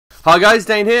Hi guys,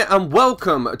 Dane here, and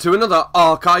welcome to another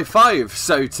Archive 5.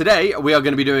 So today we are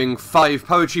going to be doing 5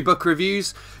 poetry book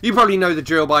reviews. You probably know the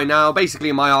drill by now. Basically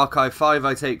in my Archive 5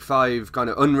 I take 5 kind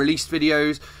of unreleased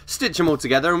videos, stitch them all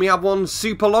together, and we have one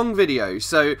super long video.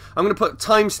 So I'm going to put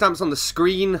timestamps on the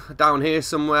screen down here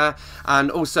somewhere, and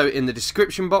also in the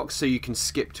description box so you can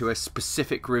skip to a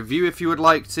specific review if you would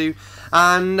like to.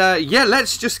 And yeah,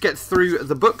 let's just get through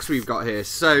the books we've got here.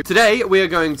 So today we are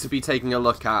going to be taking a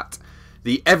look at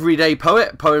The Everyday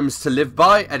Poet, Poems to Live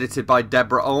By, edited by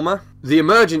Deborah Alma. The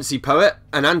Emergency Poet,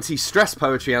 an anti-stress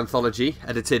poetry anthology,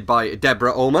 edited by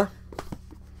Deborah Alma.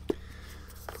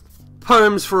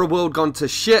 Poems for a World Gone to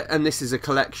Shit, and this is a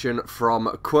collection from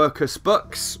Quercus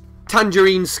Books.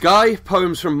 Tangerine Sky,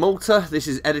 Poems from Malta. This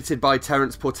is edited by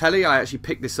Terence Portelli. I actually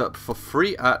picked this up for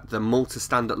free at the Malta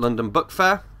stand at London Book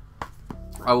Fair.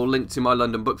 I will link to my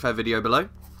London Book Fair video below.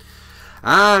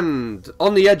 And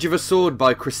On the Edge of a Sword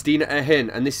by Kristiina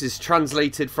Ehin, and this is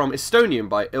translated from Estonian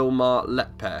by Ilmar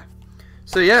Lepper.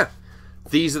 So yeah,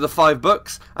 these are the 5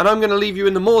 books, and I'm going to leave you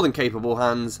in the more than capable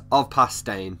hands of past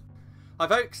Dane. Hi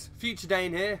folks, future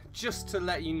Dane here, just to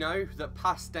let you know that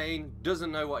past Dane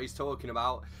doesn't know what he's talking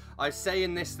about. I say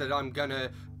in this that I'm going to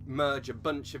merge a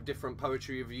bunch of different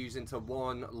poetry reviews into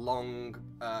one long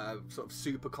sort of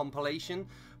super compilation,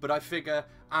 but I figure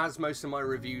as most of my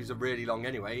reviews are really long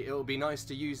anyway, it'll be nice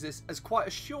to use this as quite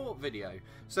a short video.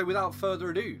 So without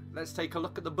further ado, let's take a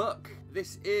look at the book.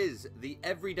 This is The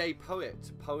Everyday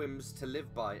Poet, Poems to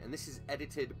Live By, and this is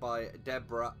edited by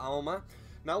Deborah Alma.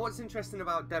 Now what's interesting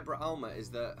about Deborah Alma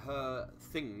is that her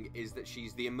thing is that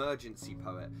she's the emergency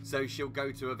poet. So she'll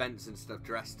go to events and stuff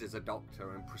dressed as a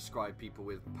doctor and prescribe people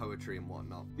with poetry and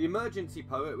whatnot. The Emergency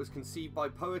Poet was conceived by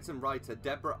poet and writer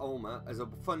Deborah Alma as a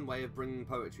fun way of bringing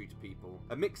poetry to people.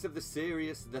 A mix of the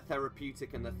serious, the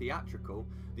therapeutic and the theatrical,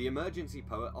 the Emergency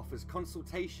Poet offers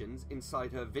consultations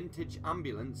inside her vintage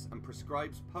ambulance and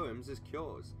prescribes poems as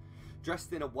cures.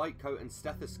 Dressed in a white coat and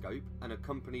stethoscope, and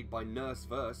accompanied by nurse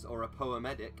verse or a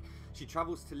poemedic, she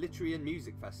travels to literary and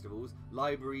music festivals,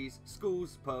 libraries,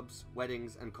 schools, pubs,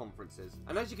 weddings and conferences.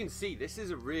 And as you can see, this is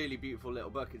a really beautiful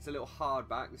little book. It's a little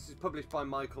hardback. This is published by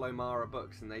Michael O'Mara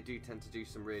Books, and they do tend to do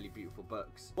some really beautiful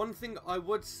books. One thing I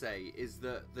would say is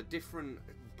that the different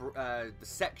the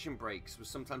section breaks was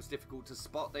sometimes difficult to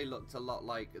spot. They looked a lot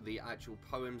like the actual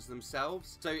poems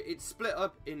themselves. So it's split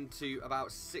up into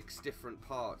about 6 different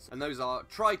parts, and those are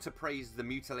Try to Praise the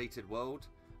Mutilated World,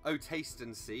 Oh Taste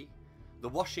and See, The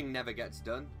Washing Never Gets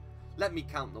Done, Let Me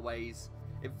Count the Ways,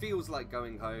 It Feels Like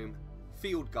Going Home,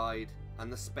 Field Guide,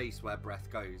 and The Space Where Breath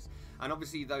Goes. And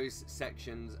obviously those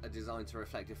sections are designed to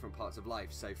reflect different parts of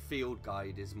life. So Field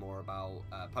Guide is more about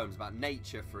poems about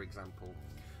nature, for example.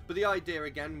 But the idea,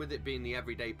 again, with it being the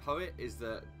everyday poet, is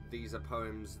that these are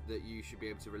poems that you should be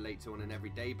able to relate to on an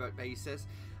everyday basis.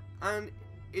 And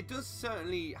it does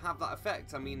certainly have that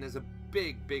effect. I mean, there's a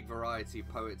big variety of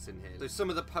poets in here. So some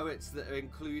of the poets that are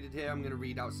included here, I'm going to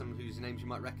read out some whose names you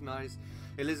might recognise.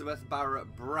 Elizabeth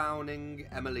Barrett Browning,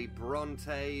 Emily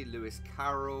Bronte, Lewis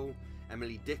Carroll,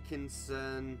 Emily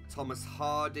Dickinson, Thomas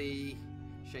Hardy,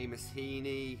 Seamus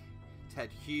Heaney,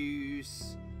 Ted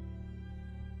Hughes,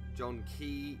 John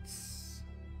Keats,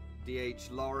 D.H.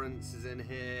 Lawrence is in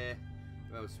here.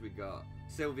 Who else we got?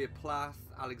 Sylvia Plath,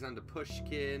 Alexander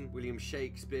Pushkin, William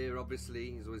Shakespeare,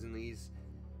 obviously, he's always in these.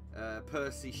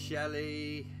 Percy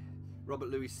Shelley, Robert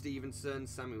Louis Stevenson,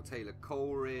 Samuel Taylor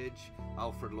Coleridge,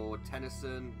 Alfred Lord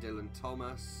Tennyson, Dylan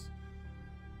Thomas,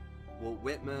 Walt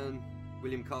Whitman,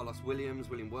 William Carlos Williams,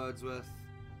 William Wordsworth,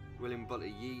 William Butler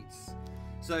Yeats.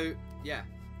 So, yeah.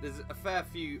 There's a fair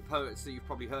few poets that you've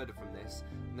probably heard of from this,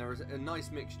 and there is a nice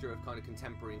mixture of kind of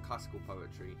contemporary and classical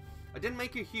poetry. I didn't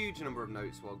make a huge number of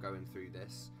notes while going through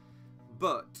this,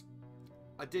 but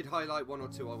I did highlight 1 or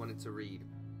 2 I wanted to read.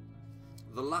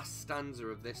 The last stanza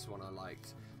of this one I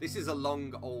liked. This is a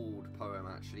long old poem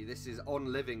actually. This is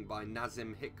On Living by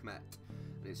Nazim Hikmet,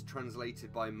 and it's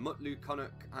translated by Mutlu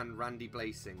Konuk and Randy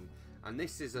Blasing. And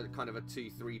this is a kind of a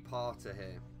 2-3-parter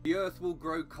here. The earth will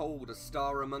grow cold, a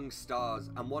star among stars,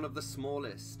 and one of the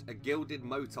smallest, a gilded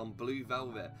mote on blue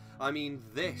velvet. I mean,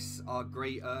 this, our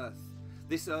great earth.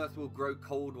 This earth will grow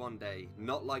cold one day,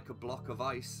 not like a block of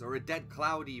ice, or a dead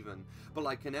cloud even, but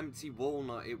like an empty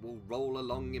walnut it will roll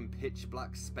along in pitch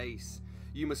black space.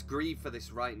 You must grieve for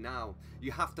this right now.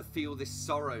 You have to feel this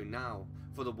sorrow now.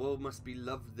 For the world must be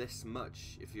loved this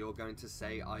much if you're going to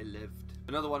say I lived.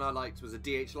 Another one I liked was a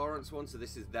D.H. Lawrence one, so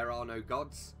this is There Are No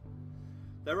Gods.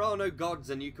 There are no gods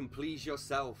and you can please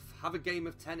yourself. Have a game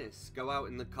of tennis, go out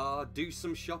in the car, do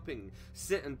some shopping,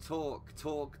 sit and talk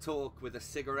with a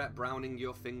cigarette browning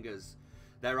your fingers.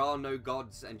 There are no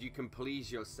gods and you can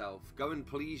please yourself. Go and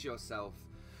please yourself.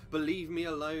 But leave me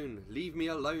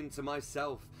alone to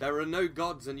myself. There are no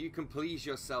gods and you can please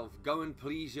yourself, go and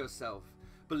please yourself.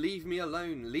 But leave me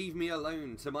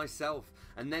alone to myself.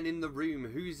 And then in the room,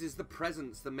 whose is the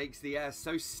presence that makes the air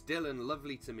so still and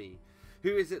lovely to me?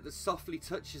 Who is it that softly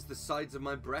touches the sides of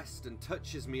my breast and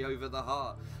touches me over the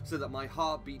heart, so that my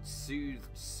heart beats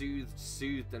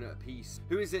soothed and at peace?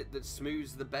 Who is it that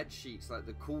smooths the bed sheets like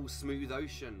the cool smooth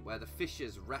ocean, where the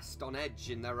fishes rest on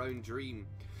edge in their own dream?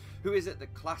 Who is it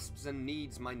that clasps and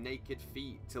kneads my naked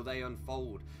feet till they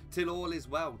unfold, till all is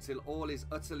well, till all is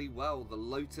utterly well, the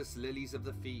lotus lilies of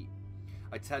the feet?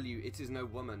 I tell you, it is no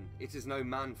woman, it is no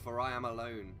man, for I am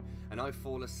alone, and I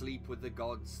fall asleep with the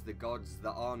gods that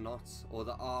are not, or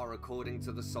that are according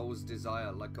to the soul's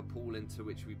desire, like a pool into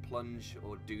which we plunge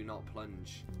or do not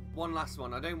plunge. One last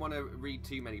one. I don't want to read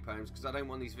too many poems because I don't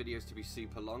want these videos to be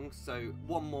super long, so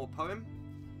one more poem.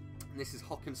 And this is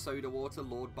Hock and Soda Water,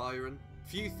 Lord Byron.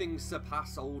 Few things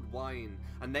surpass old wine,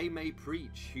 and they may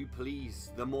preach who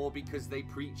please, the more because they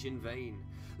preach in vain.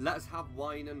 Let us have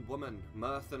wine and woman,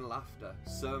 mirth and laughter,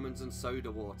 sermons and soda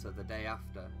water the day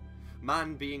after.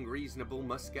 Man being reasonable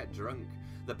must get drunk,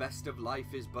 the best of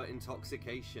life is but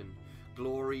intoxication.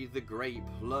 Glory, the grape,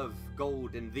 love,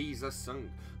 gold, in these are sunk,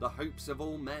 the hopes of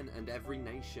all men and every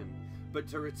nation. But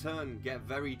to return, get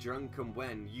very drunk, and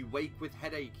when you wake with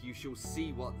headache, you shall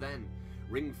see what then.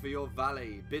 Ring for your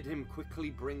valet, bid him quickly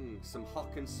bring some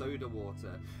hock and soda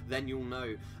water, then you'll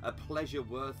know a pleasure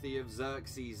worthy of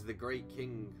Xerxes the great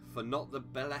king, for not the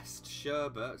blessed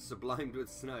sherbet sublimed with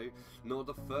snow, nor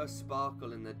the first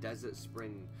sparkle in the desert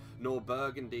spring, nor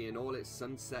Burgundy in all its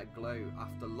sunset glow,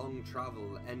 after long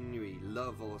travel, ennui,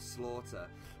 love or slaughter,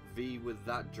 vie with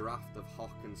that draught of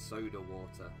hock and soda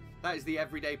water. That is The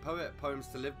Everyday Poet, Poems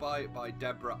to Live by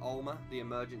Deborah Alma, the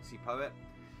emergency poet.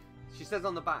 She says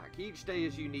on the back, each day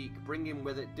is unique, bringing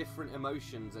with it different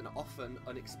emotions and often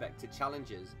unexpected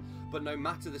challenges. But no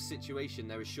matter the situation,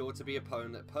 there is sure to be a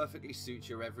poem that perfectly suits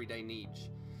your everyday needs.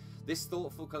 This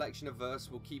thoughtful collection of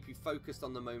verse will keep you focused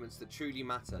on the moments that truly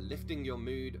matter, lifting your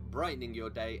mood, brightening your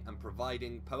day, and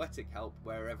providing poetic help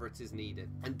wherever it is needed.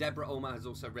 And Deborah Alma has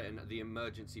also written The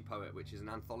Emergency Poet, which is an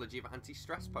anthology of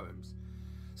anti-stress poems.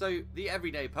 So, The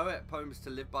Everyday Poet, Poems to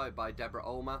Live by Deborah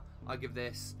Alma. I give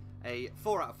this a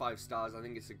 4 out of 5 stars. I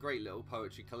think it's a great little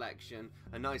poetry collection,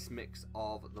 a nice mix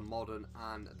of the modern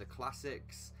and the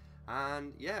classics,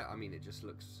 and yeah, I mean, it just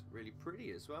looks really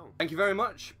pretty as well. Thank you very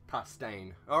much, past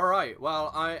Dane. Alright,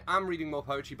 well, I am reading more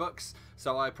poetry books,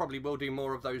 so I probably will do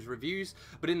more of those reviews,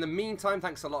 but in the meantime,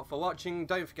 thanks a lot for watching.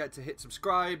 Don't forget to hit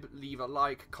subscribe, leave a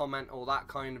like, comment, all that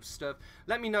kind of stuff.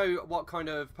 Let me know what kind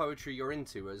of poetry you're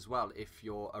into as well, if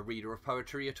you're a reader of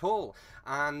poetry at all.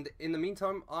 And in the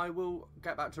meantime, I will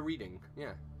get back to reading.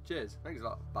 Yeah, cheers, thanks a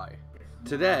lot, bye.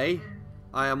 Today,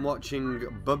 I am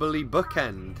watching Bubbly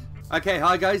Bookend. Okay,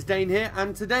 hi guys, Dane here,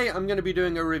 and today I'm going to be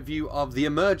doing a review of The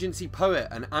Emergency Poet,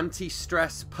 an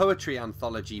anti-stress poetry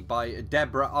anthology by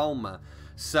Deborah Alma.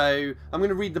 So, I'm going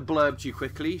to read the blurb to you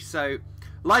quickly. So,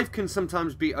 life can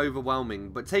sometimes be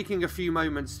overwhelming, but taking a few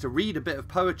moments to read a bit of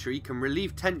poetry can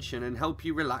relieve tension and help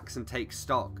you relax and take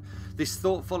stock. This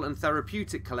thoughtful and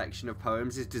therapeutic collection of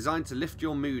poems is designed to lift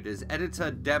your mood, as editor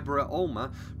Deborah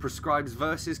Alma prescribes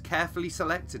verses carefully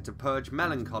selected to purge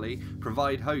melancholy,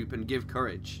 provide hope, and give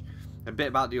courage. A bit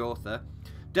about the author.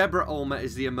 Deborah Alma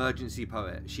is the emergency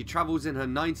poet. She travels in her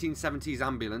 1970s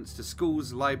ambulance to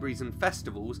schools, libraries and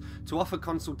festivals to offer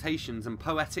consultations and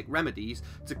poetic remedies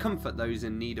to comfort those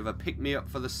in need of a pick-me-up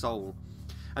for the soul.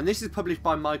 And this is published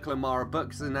by Michael O'Mara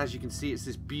Books, and as you can see, it's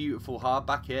this beautiful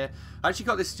hardback here. I actually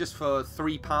got this just for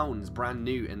 £3 brand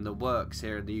new in the works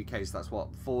here in the UK, so that's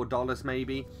what, $4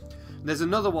 maybe. There's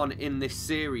another one in this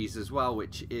series as well,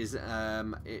 which is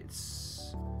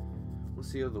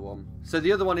what's the other one? So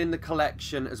the other one in the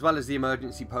collection, as well as The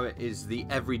Emergency Poet, is The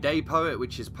Everyday Poet,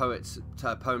 which is Poems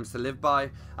to Live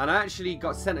By. And I actually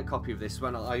got sent a copy of this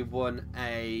when I won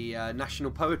a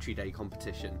National Poetry Day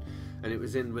competition. And it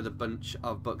was in with a bunch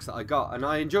of books that I got. And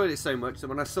I enjoyed it so much that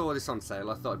when I saw this on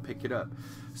sale, I thought I'd pick it up.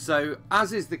 So,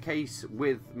 as is the case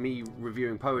with me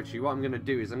reviewing poetry, what I'm going to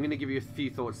do is I'm going to give you a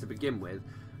few thoughts to begin with.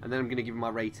 And then I'm going to give you my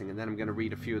rating, and then I'm going to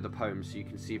read a few of the poems so you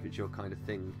can see if it's your kind of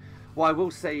thing. What I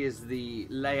will say is the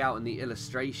layout and the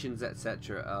illustrations,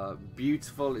 etc. are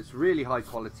beautiful. It's really high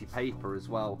quality paper as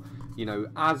well. You know,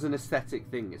 as an aesthetic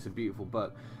thing, it's a beautiful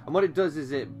book. And what it does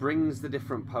is it brings the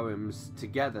different poems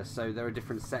together. So there are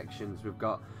different sections. We've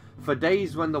got For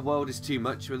Days When the World Is Too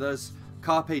Much With Us,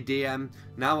 Carpe Diem,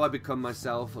 Now I Become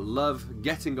Myself, Love,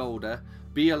 Getting Older,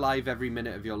 Be Alive Every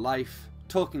Minute of Your Life,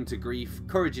 Talking to Grief,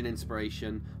 Courage and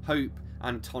Inspiration, Hope,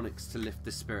 and tonics to lift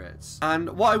the spirits. And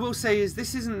what I will say is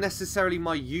this isn't necessarily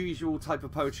my usual type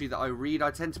of poetry that I read.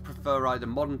 I tend to prefer either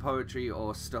modern poetry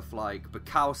or stuff like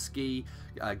Bukowski,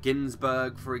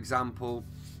 Ginsberg, for example.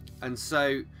 And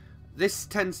so this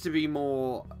tends to be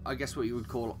more, I guess, what you would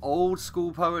call old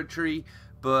school poetry.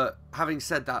 But having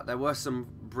said that, there were some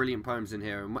brilliant poems in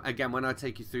here. And again, when I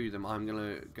take you through them, I'm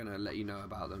gonna let you know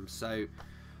about them. So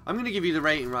I'm going to give you the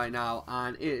rating right now,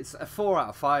 and it's a 4 out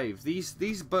of 5.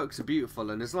 These books are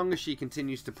beautiful, and as long as she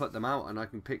continues to put them out and I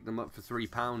can pick them up for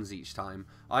 £3 each time,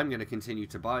 I'm going to continue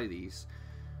to buy these.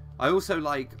 I also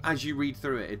like, as you read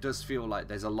through it, it does feel like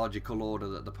there's a logical order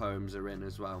that the poems are in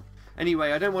as well.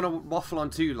 Anyway, I don't want to waffle on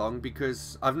too long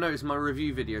because I've noticed my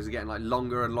review videos are getting like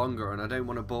longer and longer, and I don't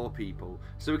want to bore people.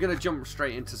 So we're going to jump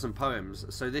straight into some poems.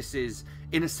 So this is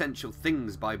Inessential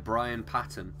Things by Brian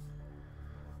Patton.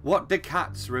 What do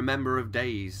cats remember of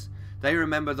days? They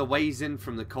remember the ways in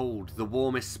from the cold, the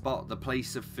warmest spot, the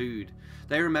place of food.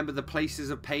 They remember the places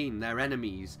of pain, their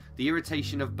enemies, the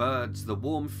irritation of birds, the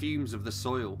warm fumes of the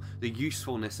soil, the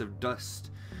usefulness of dust.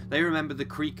 They remember the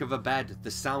creak of a bed, the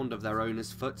sound of their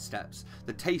owner's footsteps,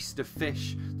 the taste of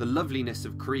fish, the loveliness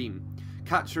of cream.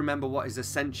 Cats remember what is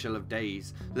essential of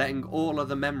days, letting all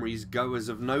other memories go as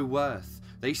of no worth.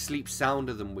 They sleep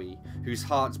sounder than we, whose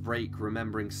hearts break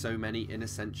remembering so many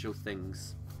inessential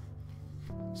things.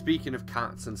 Speaking of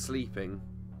cats and sleeping,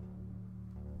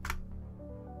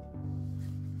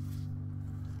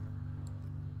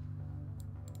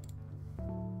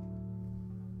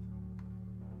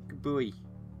 good boy.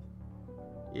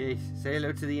 Yes, say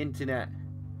hello to the internet.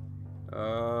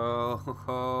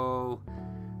 Oh,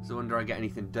 it's a wonder I get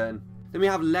anything done. Then we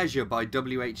have Leisure by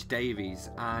W.H. Davies,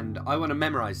 and I want to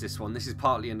memorise this one. This is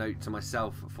partly a note to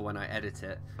myself for when I edit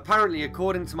it. Apparently,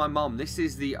 according to my mom, this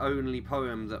is the only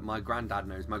poem that my granddad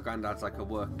knows. My granddad's like a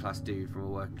working class dude from a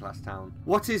working class town.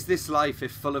 What is this life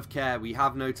if full of care? We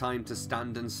have no time to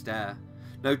stand and stare.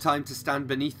 No time to stand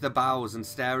beneath the boughs and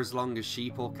stare as long as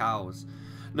sheep or cows.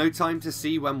 No time to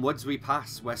see when woods we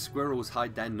pass, where squirrels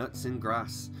hide their nuts in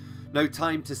grass. No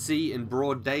time to see in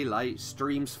broad daylight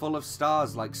streams full of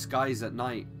stars like skies at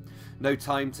night. No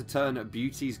time to turn at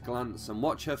beauty's glance and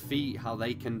watch her feet how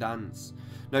they can dance.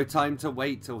 No time to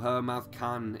wait till her mouth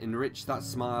can enrich that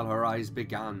smile her eyes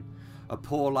began. A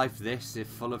poor life this, if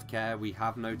full of care, we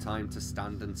have no time to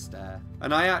stand and stare.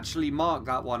 And I actually marked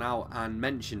that one out and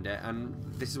mentioned it, and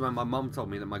this is when my mum told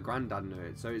me that my granddad knew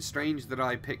it. So it's strange that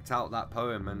I picked out that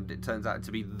poem and it turns out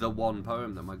to be the one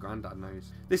poem that my granddad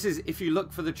knows. This is If You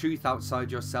Look for the Truth Outside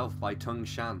Yourself by Tung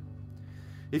Shan.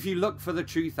 If you look for the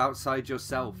truth outside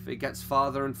yourself, it gets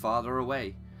farther and farther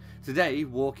away. Today,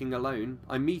 walking alone,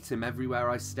 I meet him everywhere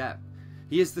I step.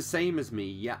 He is the same as me,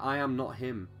 yet I am not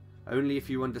him. Only if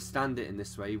you understand it in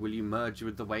this way will you merge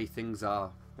with the way things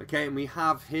are. Okay, and we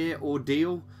have here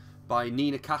Ordeal by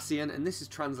Nina Cassian, and this is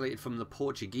translated from the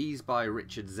Portuguese by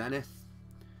Richard Zenith.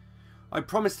 I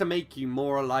promise to make you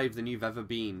more alive than you've ever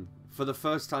been. For the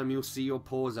first time you'll see your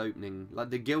pores opening, like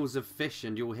the gills of fish,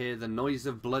 and you'll hear the noise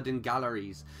of blood in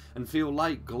galleries, and feel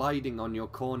light gliding on your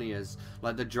corneas,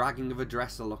 like the dragging of a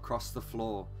dresser across the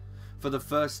floor. For the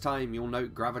first time you'll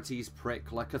note gravity's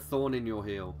prick like a thorn in your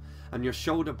heel, and your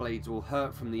shoulder blades will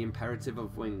hurt from the imperative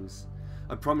of wings.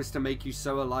 I promise to make you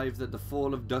so alive that the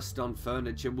fall of dust on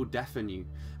furniture will deafen you,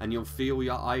 and you'll feel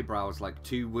your eyebrows like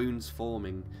two wounds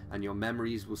forming, and your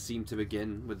memories will seem to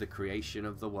begin with the creation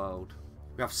of the world.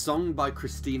 We have Song by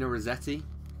Christina Rossetti.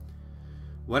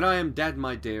 When I am dead,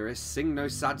 my dearest, sing no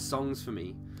sad songs for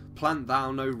me. Plant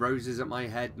thou no roses at my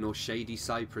head, nor shady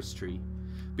cypress tree.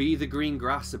 Be the green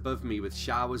grass above me with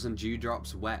showers and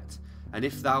dewdrops wet, and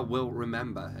if thou wilt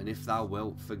remember, and if thou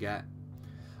wilt forget.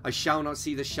 I shall not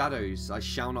see the shadows, I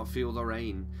shall not feel the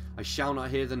rain, I shall not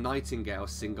hear the nightingale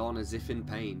sing on as if in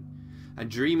pain. And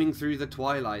dreaming through the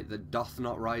twilight that doth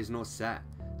not rise nor set,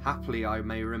 happily I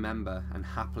may remember, and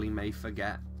happily may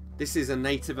forget. This is a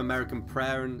Native American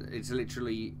prayer, and it's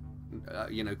literally,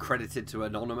 credited to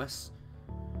Anonymous.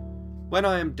 When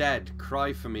I am dead,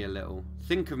 cry for me a little.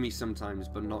 Think of me sometimes,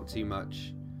 but not too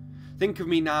much. Think of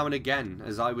me now and again,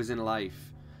 as I was in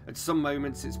life. At some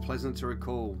moments it's pleasant to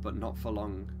recall, but not for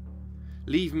long.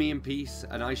 Leave me in peace,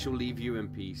 and I shall leave you in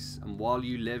peace, and while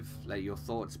you live, let your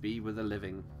thoughts be with the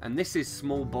living. And this is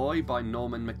Small Boy by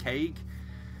Norman McCaig.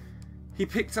 He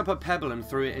picked up a pebble and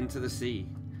threw it into the sea,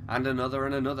 and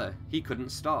another. He couldn't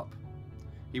stop.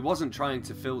 He wasn't trying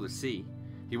to fill the sea.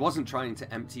 He wasn't trying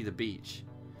to empty the beach.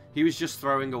 He was just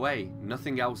throwing away,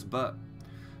 nothing else but.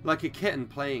 Like a kitten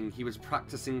playing, he was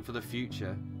practicing for the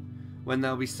future, when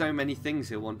there'll be so many things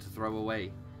he'll want to throw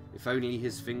away, if only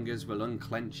his fingers will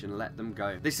unclench and let them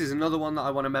go. This is another one that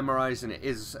I want to memorise, and it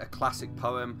is a classic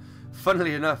poem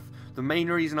Funnily enough, the main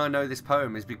reason I know this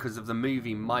poem is because of the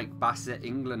movie Mike Bassett,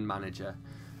 England Manager,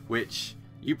 which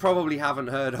you probably haven't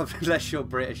heard of unless you're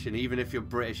British, and even if you're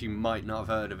British you might not have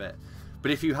heard of it.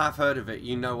 But if you have heard of it,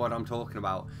 you know what I'm talking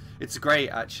about. It's great,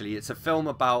 actually. It's a film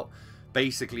about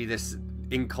basically this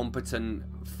incompetent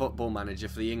football manager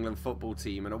for the England football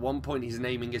team, and at one point he's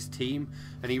naming his team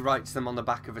and he writes them on the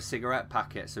back of a cigarette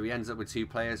packet, so he ends up with two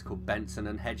players called Benson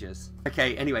and Hedges.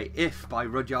 Okay, anyway, If by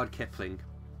Rudyard Kipling.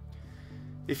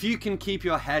 If you can keep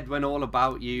your head when all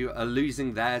about you are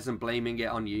losing theirs and blaming it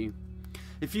on you.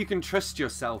 If you can trust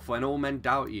yourself when all men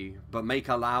doubt you, but make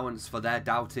allowance for their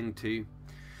doubting too.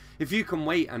 If you can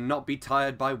wait and not be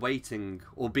tired by waiting,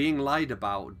 or being lied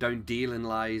about, don't deal in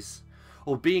lies.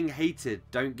 Or being hated,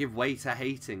 don't give way to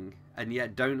hating, and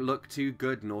yet don't look too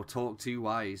good nor talk too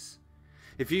wise.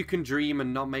 If you can dream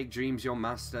and not make dreams your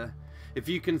master, if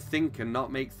you can think and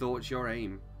not make thoughts your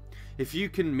aim, if you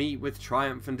can meet with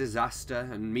triumph and disaster,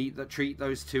 and treat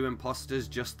those two impostors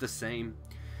just the same,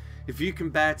 if you can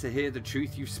bear to hear the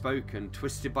truth you've spoken,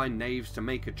 twisted by knaves to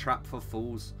make a trap for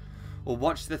fools, or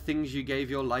watch the things you gave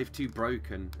your life to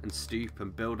broken, and stoop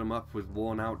and build them up with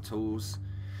worn out tools,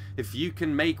 if you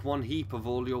can make one heap of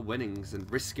all your winnings, and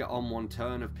risk it on one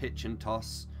turn of pitch and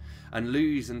toss, and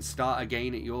lose and start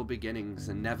again at your beginnings,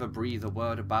 and never breathe a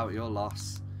word about your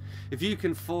loss, if you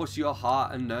can force your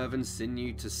heart and nerve and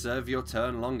sinew to serve your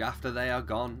turn long after they are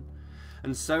gone,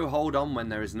 and so hold on when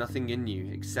there is nothing in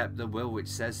you except the will which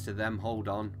says to them hold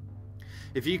on.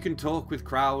 If you can talk with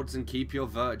crowds and keep your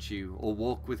virtue, or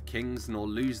walk with kings nor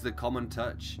lose the common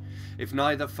touch, if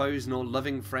neither foes nor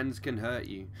loving friends can hurt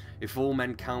you, if all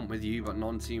men count with you but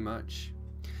none too much,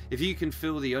 if you can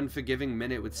fill the unforgiving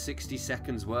minute with 60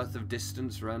 seconds worth of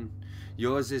distance run,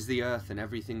 yours is the earth and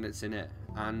everything that's in it,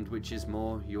 and which is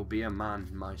more, you'll be a man,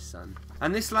 my son.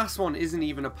 And this last one isn't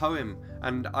even a poem,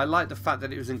 and I like the fact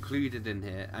that it was included in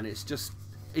here, and it's just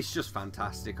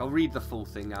fantastic. I'll read the full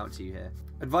thing out to you here.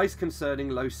 Advice concerning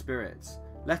low spirits.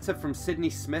 Letter from Sydney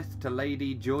Smith to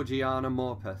Lady Georgiana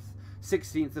Morpeth,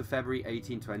 16th of February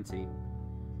 1820.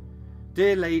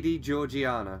 Dear Lady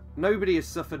Georgiana, nobody has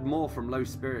suffered more from low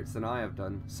spirits than I have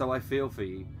done, so I feel for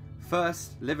you.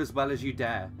 First, live as well as you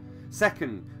dare.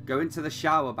 Second, go into the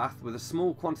shower bath with a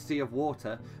small quantity of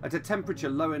water at a temperature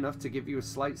low enough to give you a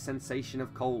slight sensation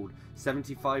of cold,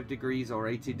 75 degrees or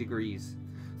 80 degrees.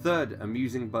 Third,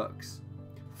 amusing books.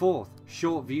 Fourth,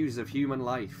 short views of human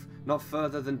life, not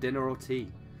further than dinner or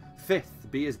tea.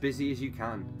 Fifth, be as busy as you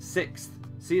can. Sixth,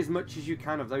 see as much as you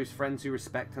can of those friends who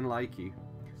respect and like you.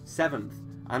 Seventh,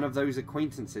 and of those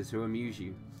acquaintances who amuse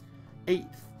you.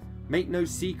 Eighth, make no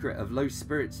secret of low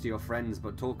spirits to your friends,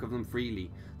 but talk of them freely.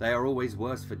 They are always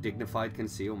worse for dignified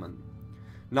concealment.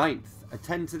 Ninth,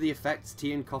 attend to the effects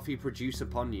tea and coffee produce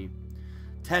upon you.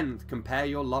 10th, compare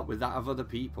your lot with that of other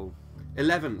people.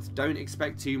 11th, don't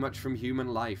expect too much from human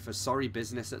life, a sorry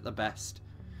business at the best.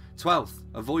 12th,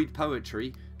 avoid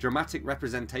poetry, dramatic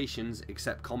representations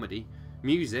except comedy,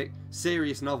 music,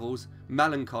 serious novels,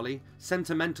 melancholy,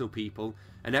 sentimental people,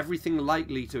 and everything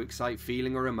likely to excite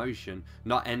feeling or emotion,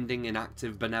 not ending in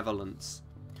active benevolence.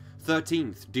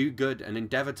 13th, do good and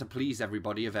endeavour to please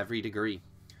everybody of every degree.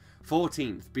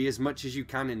 14th, be as much as you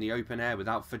can in the open air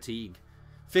without fatigue.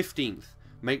 15th,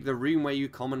 make the room where you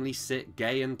commonly sit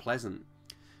gay and pleasant.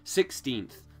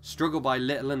 16th, struggle by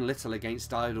little and little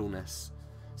against idleness.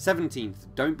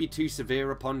 17th, don't be too severe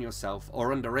upon yourself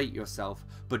or underrate yourself,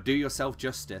 but do yourself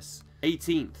justice.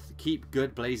 18th, keep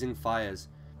good blazing fires.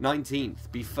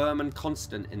 19th, be firm and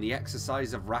constant in the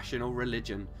exercise of rational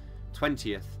religion.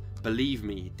 20th, believe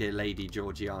me, dear Lady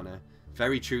Georgiana,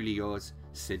 very truly yours,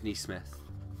 Sydney Smith.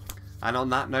 And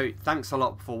on that note, thanks a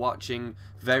lot for watching.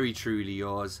 Very truly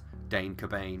yours, Dane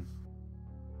Cobain.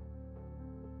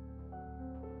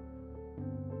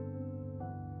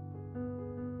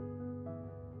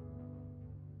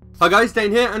 Hi guys, Dane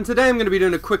here, and today I'm going to be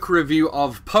doing a quick review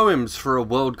of Poems for a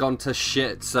World Gone to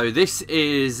Shit. So this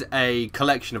is a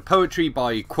collection of poetry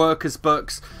by Quercus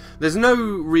Books. There's no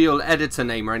real editor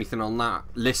name or anything on that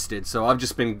listed, so I've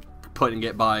just been putting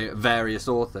it by various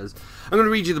authors. I'm going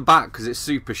to read you the back because it's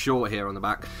super short here on the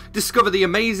back. Discover the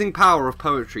amazing power of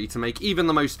poetry to make even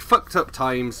the most fucked up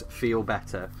times feel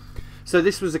better. So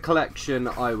this was a collection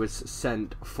I was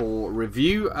sent for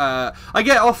review. I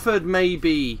get offered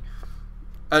maybe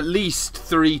at least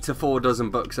 3 to 4 dozen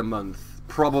books a month.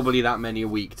 Probably that many a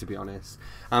week, to be honest.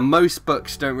 And most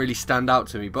books don't really stand out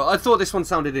to me, but I thought this one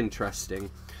sounded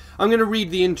interesting. I'm going to read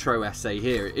the intro essay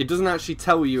here. It doesn't actually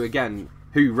tell you, again,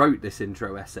 who wrote this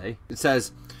intro essay. It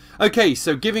says, okay,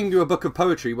 so giving you a book of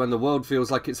poetry when the world feels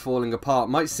like it's falling apart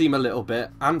might seem a little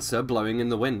bit answer blowing in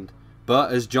the wind.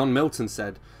 But, as John Milton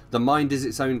said, the mind is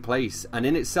its own place, and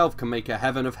in itself can make a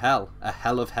heaven of hell, a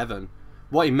hell of heaven.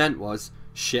 What he meant was,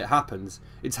 shit happens.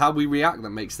 It's how we react that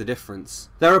makes the difference.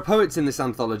 There are poets in this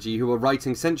anthology who were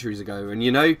writing centuries ago, and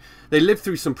you know, they lived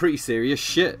through some pretty serious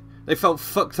shit. They felt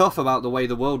fucked off about the way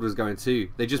the world was going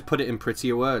too. They just put it in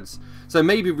prettier words. So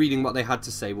maybe reading what they had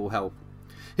to say will help.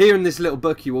 Here in this little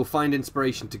book you will find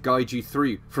inspiration to guide you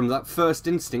through, from that first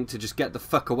instinct to just get the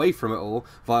fuck away from it all,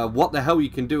 via what the hell you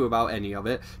can do about any of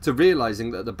it, to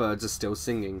realising that the birds are still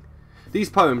singing. These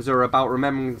poems are about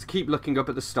remembering to keep looking up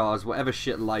at the stars, whatever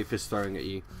shit life is throwing at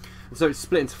you. And so it's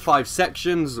split into 5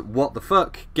 sections: what the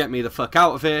fuck, get me the fuck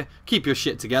out of here, keep your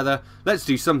shit together, let's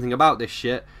do something about this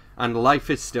shit, and life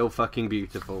is still fucking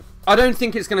beautiful. I don't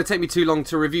think it's going to take me too long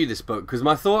to review this book, because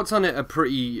my thoughts on it are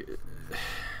pretty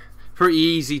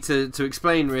easy to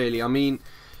explain, really. I mean,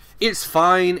 it's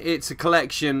fine. It's a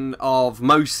collection of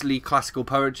mostly classical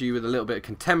poetry with a little bit of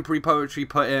contemporary poetry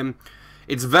put in.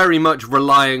 It's very much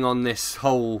relying on this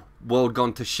whole world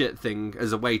gone to shit thing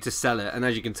as a way to sell it, and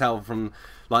as you can tell from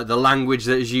like the language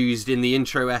that is used in the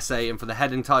intro essay and for the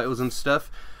heading titles and stuff,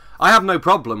 I have no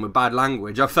problem with bad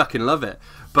language. I fucking love it,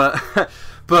 but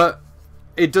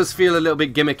it does feel a little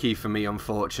bit gimmicky for me,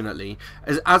 unfortunately.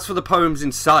 As for the poems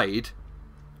inside,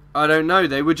 I don't know,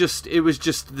 it was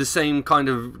just the same kind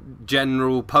of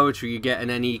general poetry you get in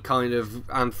any kind of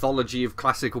anthology of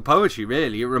classical poetry,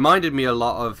 really. It reminded me a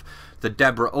lot of the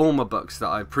Deborah Alma books that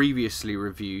I previously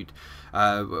reviewed,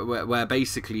 where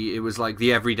basically it was like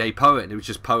the everyday poet, and it was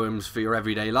just poems for your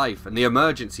everyday life, and the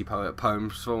emergency poet,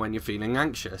 poems for when you're feeling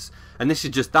anxious. And this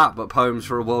is just that, but poems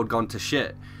for a world gone to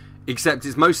shit, except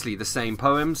it's mostly the same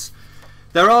poems.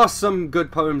 There are some good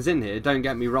poems in here, don't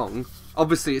get me wrong.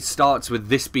 Obviously it starts with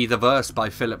 "This Be the Verse" by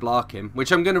Philip Larkin,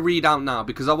 which I'm going to read out now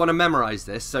because I want to memorise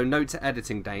this, so note to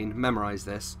editing, Dane, memorise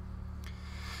this.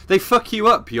 They fuck you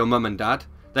up, your mum and dad.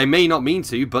 They may not mean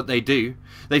to, but they do.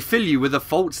 They fill you with the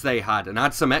faults they had and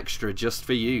add some extra just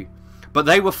for you. But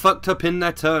they were fucked up in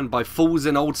their turn by fools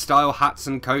in old style hats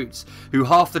and coats, who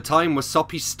half the time were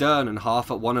soppy stern and half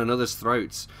at one another's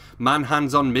throats. Man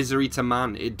hands on misery to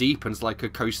man, it deepens like a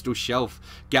coastal shelf.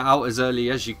 Get out as early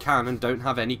as you can and don't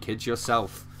have any kids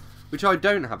yourself. Which I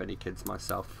don't have any kids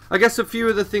myself. I guess a few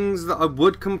of the things that I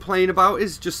would complain about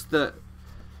is just that,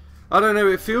 I don't know,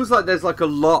 it feels like there's like a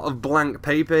lot of blank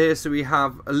paper here. So we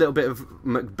have a little bit of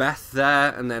Macbeth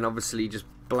there, and then obviously just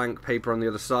blank paper on the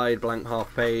other side, blank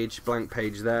half page, blank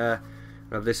page there.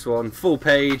 We have this one, full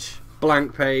page,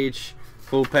 blank page,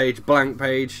 full page, blank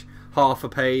page, half a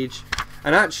page.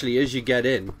 And actually, as you get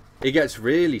in, it gets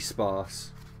really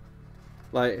sparse.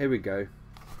 Like, here we go.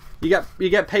 You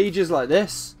get pages like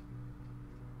this.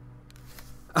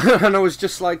 And I was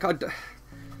just like,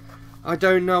 I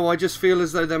don't know, I just feel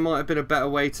as though there might have been a better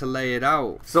way to lay it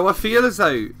out. So I feel as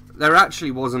though there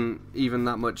actually wasn't even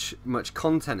that much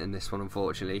content in this one,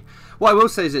 unfortunately. What I will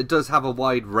say is it does have a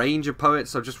wide range of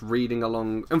poets, so just reading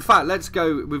along. In fact, let's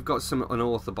go, we've got an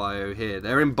author bio here.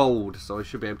 They're in bold, so I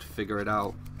should be able to figure it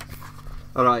out.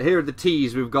 Alright, here are the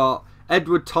T's. We've got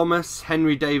Edward Thomas,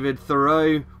 Henry David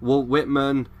Thoreau, Walt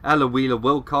Whitman, Ella Wheeler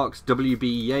Wilcox, W.B.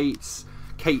 Yeats,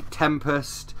 Kate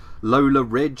Tempest, Lola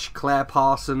Ridge, Claire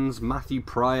Parsons, Matthew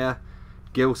Pryor,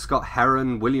 Gil Scott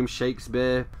Heron, William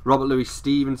Shakespeare, Robert Louis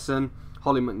Stevenson,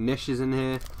 Holly McNish is in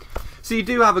here. So you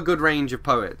do have a good range of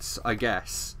poets, I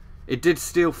guess. It did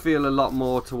still feel a lot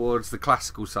more towards the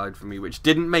classical side for me, which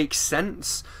didn't make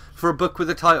sense for a book with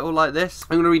a title like this.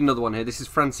 I'm going to read another one here. This is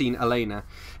Francine Elena.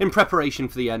 In preparation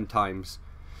for the end times.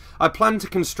 I plan to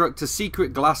construct a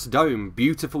secret glass dome,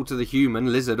 beautiful to the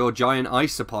human, lizard or giant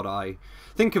isopod eye.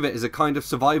 Think of it as a kind of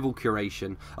survival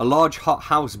curation, a large hot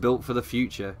house built for the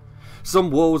future. Some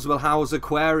walls will house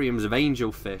aquariums of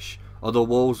angelfish, other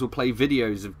walls will play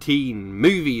videos of teen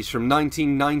movies from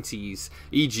 1990s,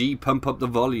 e.g. Pump Up the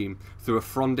Volume, through a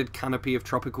fronded canopy of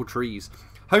tropical trees.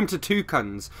 Home to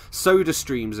toucans, soda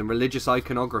streams and religious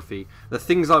iconography, the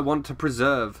things I want to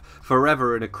preserve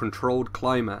forever in a controlled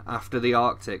climate after the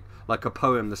Arctic, like a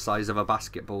poem the size of a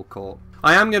basketball court.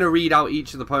 I am going to read out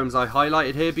each of the poems I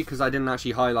highlighted here because I didn't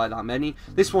actually highlight that many.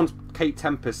 This one's Kate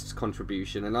Tempest's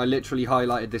contribution, and I literally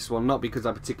highlighted this one not because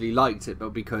I particularly liked it,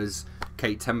 but because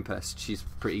Kate Tempest, she's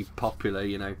pretty popular,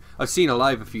 you know. I've seen her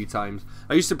live a few times.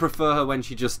 I used to prefer her when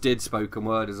she just did spoken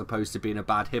word as opposed to being a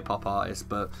bad hip-hop artist,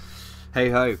 but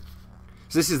hey ho.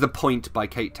 So this is The Point by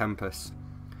Kate Tempest.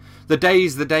 The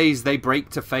days, they break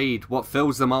to fade. What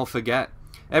fills them I'll forget.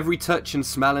 Every touch and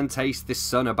smell and taste this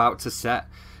sun about to set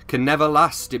can never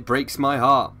last, it breaks my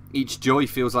heart. Each joy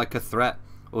feels like a threat.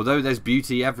 Although there's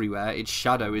beauty everywhere, its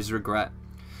shadow is regret.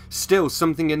 Still,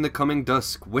 something in the coming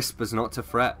dusk whispers not to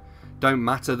fret. Don't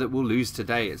matter that we'll lose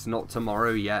today, it's not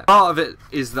tomorrow yet. Part of it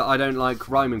is that I don't like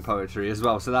rhyming poetry as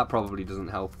well, so that probably doesn't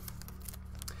help.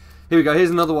 Here we go,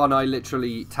 here's another one I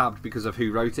literally tabbed because of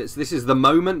who wrote it. So this is The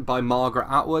Moment by Margaret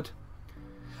Atwood.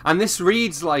 And this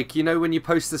reads like, you know, when you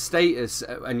post a status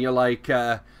and you're like,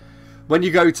 when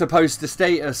you go to post a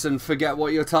status and forget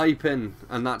what you're typing,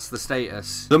 and that's the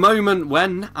status. The moment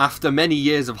when, after many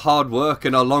years of hard work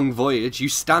and a long voyage, you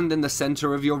stand in the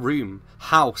centre of your room.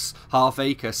 House, half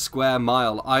acre, square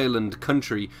mile, island,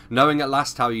 country, knowing at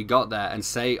last how you got there, and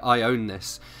say, I own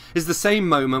this. Is the same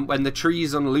moment when the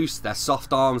trees unloose their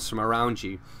soft arms from around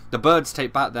you. The birds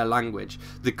take back their language.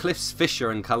 The cliffs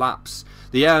fissure and collapse.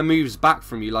 The air moves back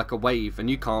from you like a wave, and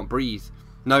you can't breathe.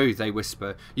 No, they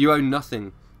whisper, you own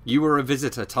nothing. You were a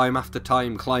visitor time after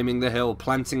time, climbing the hill,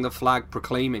 planting the flag,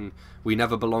 proclaiming, we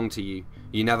never belonged to you.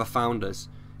 You never found us.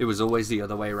 It was always the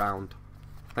other way round.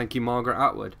 Thank you, Margaret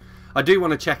Atwood. I do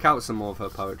want to check out some more of her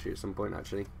poetry at some point,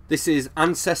 actually. This is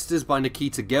Ancestors by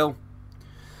Nikita Gill.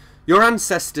 Your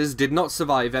ancestors did not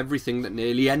survive everything that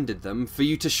nearly ended them for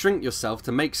you to shrink yourself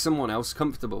to make someone else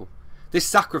comfortable. This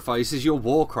sacrifice is your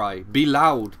war cry. Be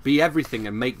loud, be everything,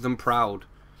 and make them proud.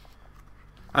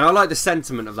 And I like the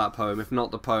sentiment of that poem, if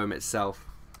not the poem itself.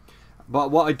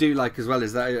 But what I do like as well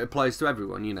is that it applies to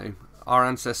everyone, you know. Our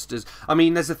ancestors... I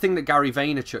mean, there's a thing that Gary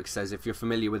Vaynerchuk says, if you're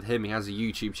familiar with him. He has a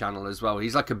YouTube channel as well.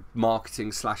 He's like a marketing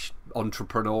 /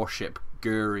 entrepreneurship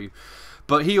guru.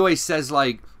 But he always says,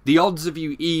 like, the odds of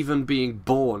you even being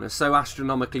born are so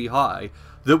astronomically high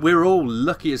that we're all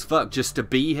lucky as fuck just to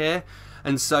be here.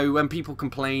 And so when people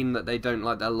complain that they don't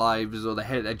like their lives or they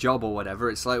hate their job or whatever,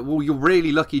 it's like, well, you're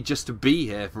really lucky just to be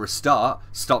here for a start.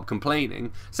 Stop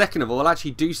complaining. Second of all,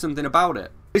 actually do something about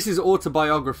it. This is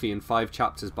Autobiography in 5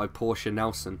 chapters by Portia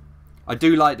Nelson. I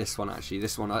do like this one, actually.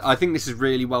 This one, I think this is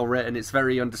really well written. It's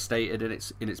very understated in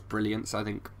its brilliance, I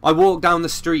think. I walk down the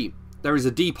street. There is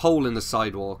a deep hole in the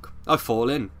sidewalk. I fall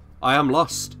in. I am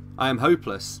lost. I am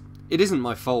hopeless. It isn't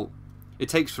my fault. It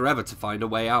takes forever to find a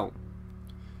way out.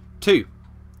 2.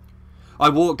 I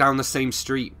walk down the same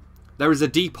street. There is a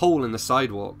deep hole in the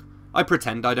sidewalk. I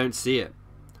pretend I don't see it.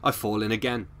 I fall in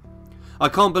again. I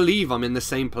can't believe I'm in the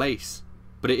same place.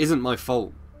 But it isn't my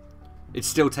fault. It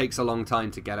still takes a long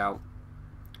time to get out.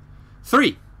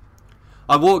 3.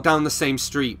 I walk down the same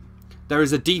street. There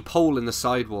is a deep hole in the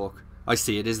sidewalk. I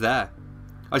see it is there.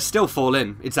 I still fall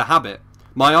in. It's a habit.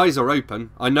 My eyes are open.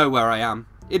 I know where I am.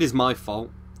 It is my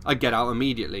fault. I get out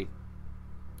immediately.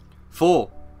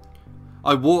 4.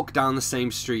 I walk down the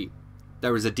same street.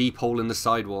 There is a deep hole in the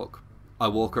sidewalk. I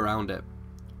walk around it.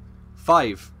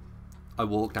 5. I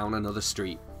walk down another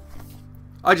street.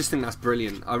 I just think that's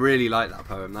brilliant. I really like that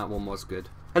poem. That one was good.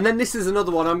 And then this is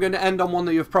another one. I'm going to end on one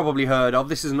that you've probably heard of.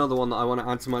 This is another one that I want to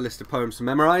add to my list of poems to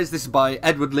memorise. This is by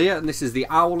Edward Lear, and this is The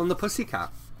Owl and the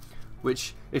Pussycat.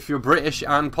 Which, if you're British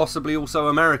and possibly also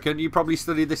American, you probably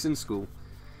studied this in school.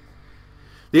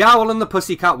 The owl and the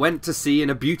pussycat went to sea in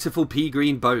a beautiful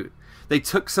pea-green boat. They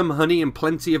took some honey and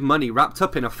plenty of money wrapped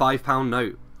up in a £5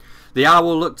 note. The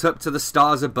owl looked up to the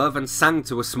stars above and sang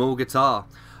to a small guitar.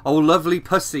 Oh lovely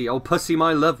pussy, oh pussy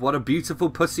my love, what a beautiful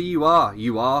pussy you are.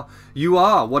 You are,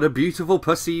 what a beautiful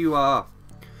pussy you are.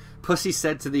 Pussy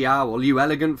said to the owl, you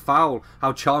elegant fowl,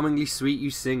 how charmingly sweet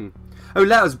you sing. Oh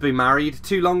let us be married,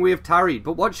 too long we have tarried,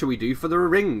 but what shall we do for the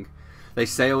ring? They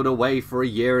sailed away for a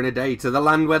year and a day to the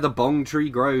land where the bong tree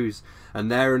grows, and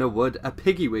there in a wood a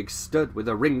piggywig stood with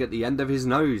a ring at the end of his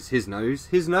nose,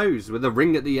 with a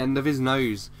ring at the end of his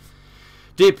nose.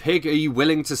 Dear pig, are you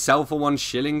willing to sell for 1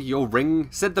 shilling your ring?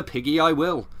 Said the piggy, I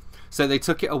will. So they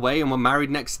took it away and were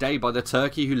married next day by the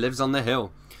turkey who lives on the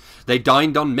hill. They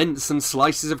dined on mince and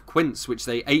slices of quince, which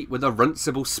they ate with a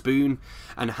runcible spoon,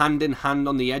 and hand in hand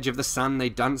on the edge of the sand they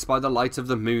danced by the light of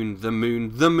the moon, the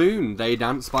moon, they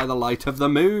danced by the light of the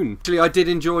moon. Actually, I did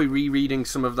enjoy rereading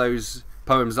some of those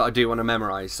poems that I do want to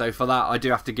memorise, so for that I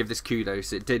do have to give this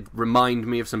kudos. It did remind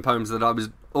me of some poems that I was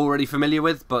already familiar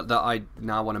with, but that I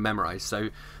now want to memorise, so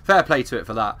fair play to it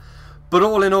for that. But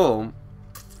all in all,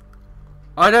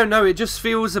 I don't know, it just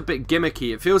feels a bit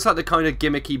gimmicky. It feels like the kind of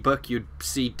gimmicky book you'd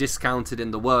see discounted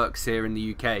in the works here in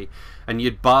the UK, and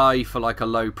you'd buy for like a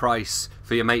low price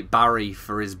for your mate Barry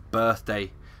for his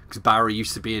birthday, because Barry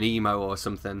used to be an emo or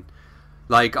something.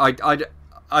 Like, I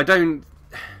don't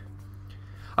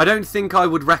think I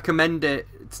would recommend it.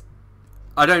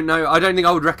 I don't know, I don't think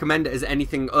I would recommend it as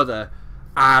anything other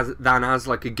than as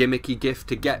like a gimmicky gift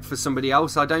to get for somebody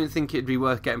else. I don't think it'd be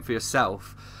worth getting for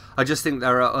yourself. I just think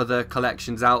there are other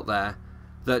collections out there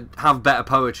that have better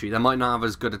poetry. They might not have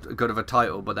as good of a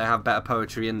title, but they have better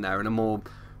poetry in there and a more,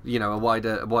 you know, a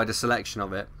wider selection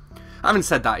of it. Having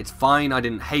said that, it's fine. I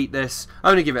didn't hate this.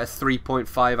 I only give it a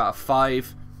 3.5 out of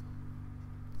 5.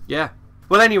 Yeah.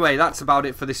 Well, anyway, that's about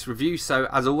it for this review. So,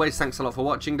 as always, thanks a lot for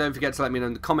watching. Don't forget to let me know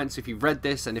in the comments if you've read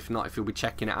this, and if not, if you'll be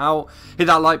checking it out. Hit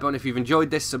that like button if you've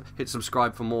enjoyed this. Hit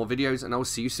subscribe for more videos, and I'll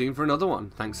see you soon for another one.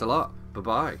 Thanks a lot.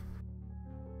 Bye-bye.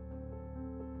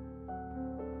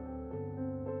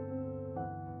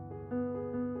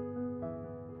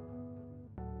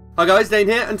 Hi guys, Dane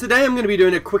here, and today I'm going to be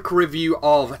doing a quick review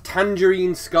of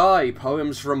Tangerine Sky,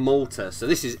 Poems from Malta. So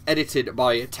this is edited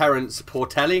by Terence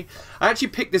Portelli. I actually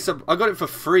picked this up, I got it for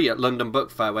free at London Book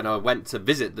Fair when I went to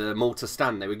visit the Malta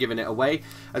stand. They were giving it away.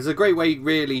 It's a great way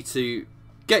really to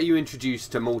get you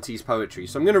introduced to Maltese poetry.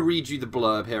 So I'm going to read you the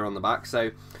blurb here on the back.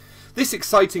 So, this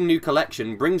exciting new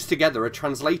collection brings together a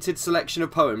translated selection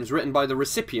of poems written by the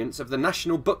recipients of the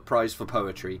National Book Prize for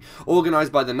Poetry,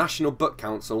 organised by the National Book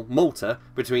Council, Malta,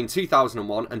 between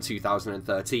 2001 and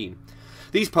 2013.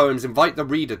 These poems invite the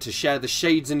reader to share the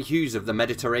shades and hues of the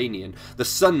Mediterranean, the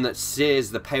sun that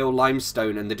sears the pale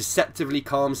limestone and the deceptively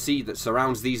calm sea that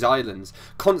surrounds these islands,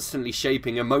 constantly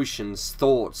shaping emotions,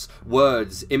 thoughts,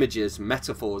 words, images,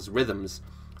 metaphors, rhythms.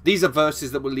 These are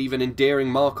verses that will leave an endearing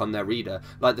mark on their reader,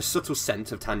 like the subtle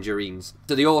scent of tangerines.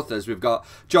 To the authors, we've got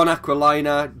John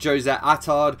Aquilina, José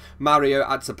Attard, Mario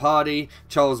Azzopardi,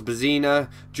 Charles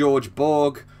Bazina, George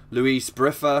Borg, Luis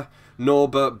Briffa,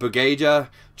 Norbert Bugeja,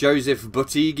 Joseph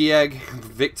Buttigieg,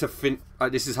 Victor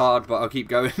this is hard, but I'll keep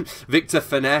going. Victor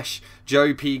Finesh,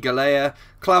 Joe P. Galea,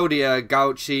 Claudia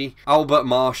Gauci, Albert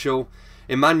Marshall,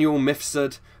 Emmanuel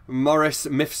Mifsud, Maurice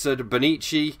Mifsud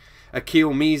Bonici,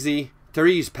 Akil Mizi,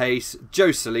 Therese Pace, Joe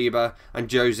Saliba, and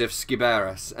Joseph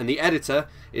Skiberas. And the editor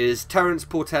is Terence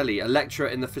Portelli, a lecturer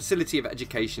in the Facility of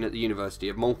Education at the University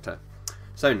of Malta.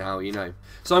 So now you know.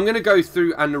 So I'm going to go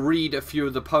through and read a few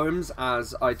of the poems,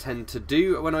 as I tend to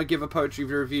do when I give a poetry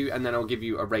review, and then I'll give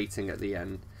you a rating at the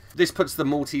end. This puts the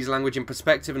Maltese language in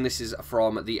perspective, and this is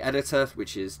from the editor,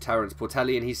 which is Terence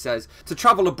Portelli, and he says, to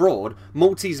travel abroad,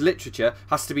 Maltese literature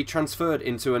has to be transferred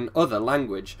into an other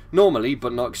language, normally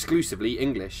but not exclusively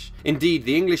English. Indeed,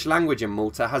 the English language in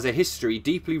Malta has a history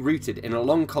deeply rooted in a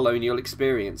long colonial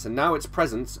experience, and now its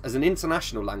presence as an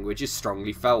international language is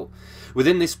strongly felt.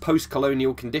 Within this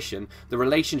post-colonial condition, the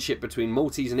relationship between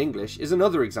Maltese and English is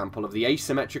another example of the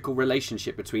asymmetrical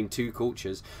relationship between two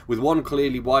cultures, with one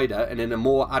clearly wider and in a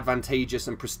more advantageous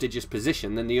and prestigious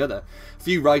position than the other.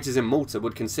 Few writers in Malta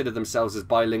would consider themselves as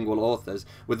bilingual authors,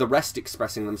 with the rest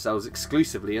expressing themselves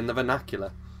exclusively in the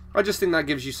vernacular. I just think that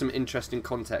gives you some interesting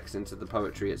context into the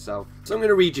poetry itself. So I'm going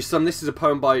to read you some. This is a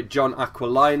poem by John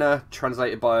Aquilina,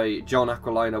 translated by John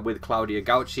Aquilina with Claudia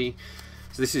Gauci.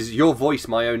 So this is Your Voice,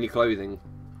 My Only Clothing.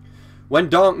 When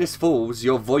darkness falls,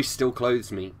 your voice still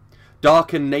clothes me.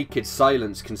 Dark and naked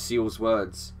silence conceals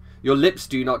words. Your lips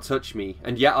do not touch me,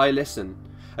 and yet I listen.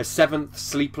 A seventh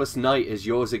sleepless night is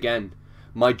yours again.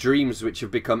 My dreams which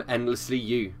have become endlessly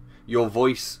you. Your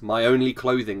voice, my only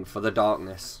clothing for the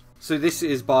darkness. So this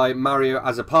is by Mario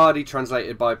Azzopardi,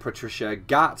 translated by Patricia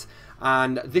Gatt,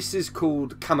 and this is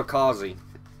called Kamikaze,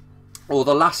 or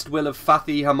the last will of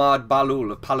Fathi Hamad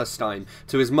Balul of Palestine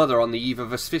to his mother on the eve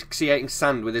of asphyxiating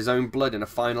sand with his own blood in a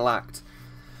final act.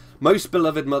 Most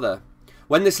beloved mother,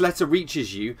 when this letter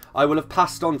reaches you, I will have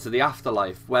passed on to the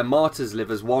afterlife, where martyrs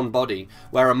live as one body,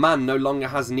 where a man no longer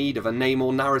has need of a name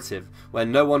or narrative, where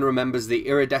no one remembers the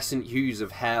iridescent hues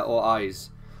of hair or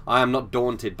eyes. I am not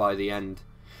daunted by the end.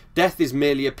 Death is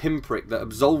merely a pinprick that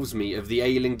absolves me of the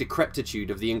ailing decrepitude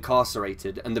of the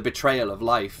incarcerated and the betrayal of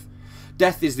life.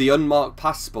 Death is the unmarked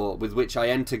passport with which I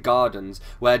enter gardens,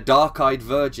 where dark-eyed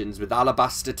virgins with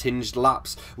alabaster-tinged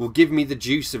laps will give me the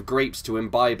juice of grapes to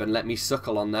imbibe and let me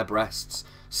suckle on their breasts.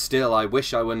 Still, I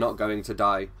wish I were not going to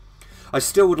die. I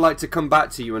still would like to come back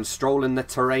to you and stroll in the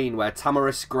terrain where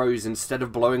tamarisk grows instead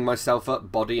of blowing myself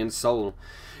up body and soul.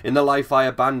 In the life I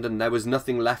abandoned, there was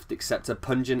nothing left except a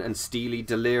pungent and steely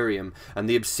delirium, and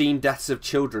the obscene deaths of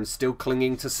children still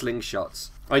clinging to slingshots.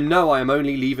 I know I am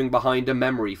only leaving behind a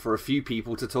memory for a few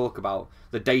people to talk about,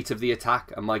 the date of the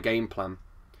attack and my game plan.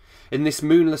 In this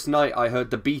moonless night I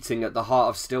heard the beating at the heart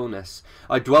of stillness.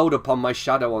 I dwelled upon my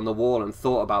shadow on the wall and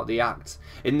thought about the act.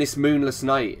 In this moonless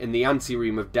night, in the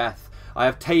anteroom of death, I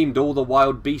have tamed all the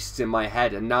wild beasts in my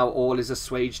head, and now all is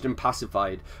assuaged and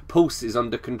pacified. Pulse is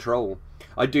under control.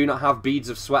 I do not have beads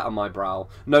of sweat on my brow.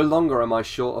 No longer am I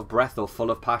short of breath or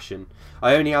full of passion.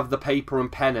 I only have the paper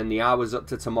and pen and the hours up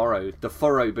to tomorrow, the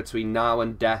furrow between now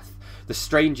and death, the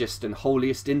strangest and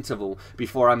holiest interval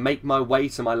before I make my way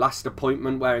to my last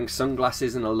appointment wearing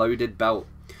sunglasses and a loaded belt.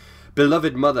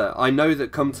 Beloved mother, I know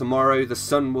that come tomorrow the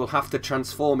sun will have to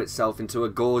transform itself into a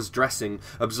gauze dressing,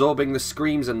 absorbing the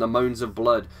screams and the moans of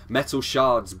blood, metal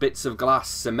shards, bits of glass,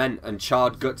 cement and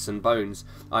charred guts and bones.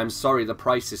 I am sorry the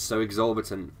price is so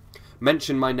exorbitant.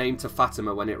 Mention my name to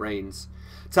Fatima when it rains.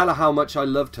 Tell her how much I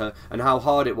loved her and how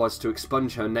hard it was to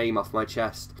expunge her name off my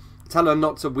chest. Tell her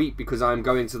not to weep because I am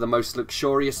going to the most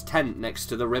luxurious tent next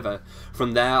to the river.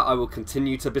 From there I will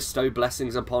continue to bestow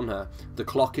blessings upon her. The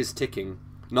clock is ticking.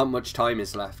 Not much time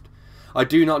is left. I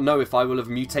do not know if I will have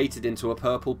mutated into a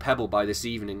purple pebble by this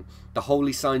evening. The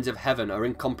holy signs of heaven are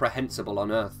incomprehensible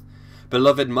on earth.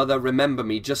 Beloved mother, remember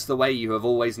me just the way you have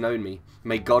always known me.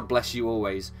 May God bless you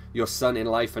always. Your son in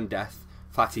life and death,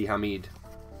 Fatih Hamid.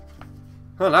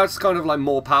 Oh, that's kind of like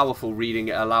more powerful reading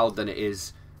it aloud than it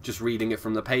is just reading it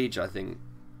from the page, I think.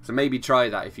 So maybe try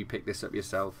that if you pick this up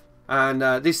yourself. And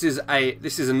this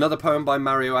is another poem by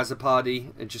Mario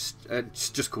Azzopardi. It's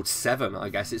just called Seven, I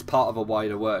guess. It's part of a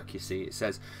wider work, you see. It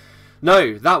says,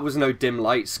 "No, that was no dim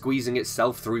light squeezing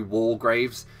itself through wall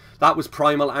graves. That was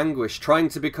primal anguish, trying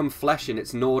to become flesh in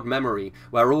its gnawed memory,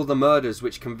 where all the murders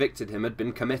which convicted him had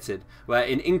been committed, where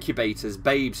in incubators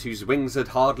babes whose wings had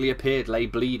hardly appeared lay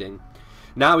bleeding.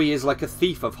 Now he is like a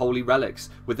thief of holy relics,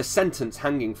 with a sentence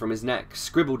hanging from his neck,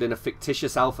 scribbled in a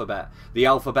fictitious alphabet, the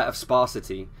alphabet of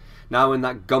sparsity. Now in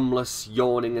that gumless,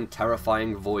 yawning and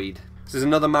terrifying void." This is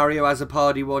another Mario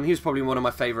Azzopardi one. He was probably one of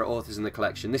my favourite authors in the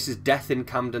collection. This is Death in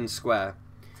Camden Square.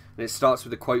 And it starts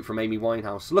with a quote from Amy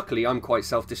Winehouse. Luckily, I'm quite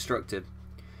self-destructive.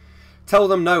 "Tell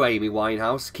them no, Amy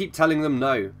Winehouse. Keep telling them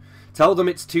no. Tell them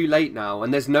it's too late now,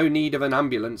 and there's no need of an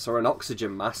ambulance or an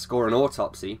oxygen mask or an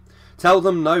autopsy. Tell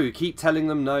them no, keep telling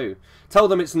them no. Tell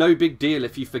them it's no big deal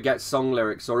if you forget song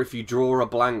lyrics or if you draw a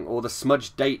blank or the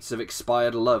smudged dates of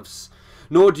expired loves.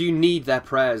 Nor do you need their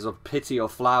prayers or pity or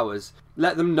flowers.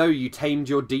 Let them know you tamed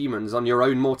your demons on your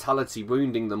own mortality,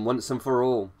 wounding them once and for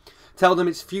all. Tell them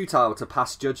it's futile to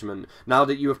pass judgment. Now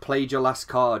that you have played your last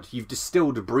card, you've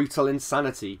distilled brutal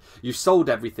insanity. You've sold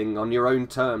everything on your own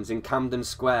terms in Camden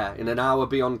Square, in an hour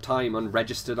beyond time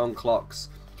unregistered on clocks.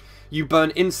 You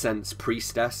burn incense,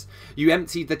 priestess. You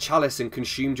emptied the chalice and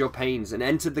consumed your pains, and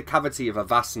entered the cavity of a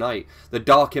vast night, the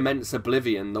dark immense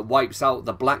oblivion that wipes out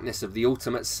the blackness of the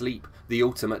ultimate sleep, the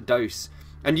ultimate dose.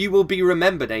 And you will be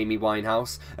remembered, Amy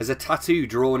Winehouse, as a tattoo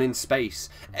drawn in space,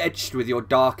 etched with your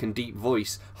dark and deep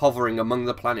voice, hovering among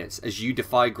the planets as you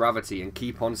defy gravity and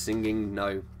keep on singing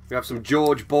no." We have some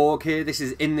George Borg here. This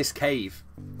is In This Cave.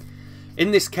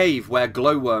 In this cave where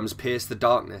glowworms pierce the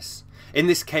darkness. In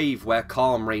this cave where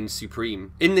calm reigns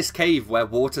supreme. In this cave where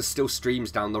water still streams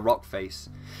down the rock face.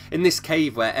 In this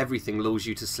cave where everything lulls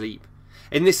you to sleep.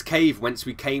 In this cave whence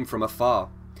we came from afar.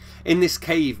 In this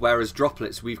cave where as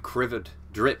droplets we've quivered.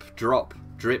 Drip, drop,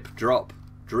 drip, drop,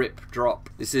 drip, drop.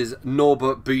 This is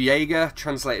Norbert Buyega,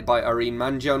 translated by Irene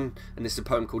Manjon, and this is a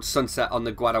poem called Sunset on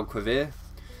the Guadalquivir.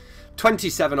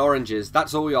 27 oranges,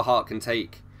 that's all your heart can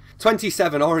take.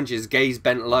 27 oranges gaze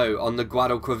bent low on the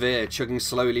Guadalquivir, chugging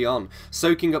slowly on,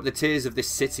 soaking up the tears of this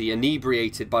city,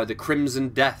 inebriated by the crimson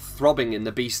death throbbing in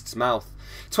the beast's mouth.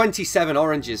 27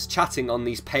 oranges chatting on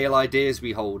these pale ideas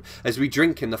we hold, as we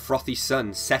drink in the frothy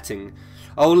sun setting.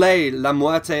 Olé, la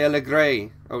muerte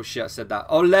alegre. Oh shit, I said that.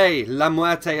 Olé, la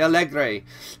muerte alegre.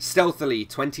 Stealthily,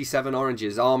 27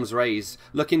 oranges, arms raised,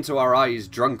 look into our eyes,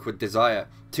 drunk with desire.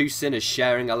 Two sinners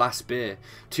sharing a last beer.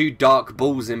 Two dark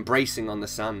bulls embracing on the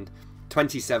sand.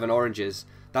 27 oranges.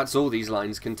 That's all these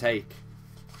lines can take.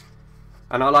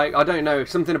 And I don't know,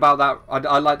 something about that,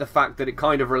 I like the fact that it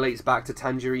kind of relates back to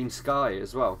Tangerine Sky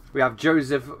as well. We have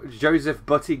Joseph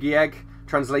Buttigieg,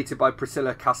 translated by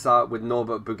Priscilla Cassart with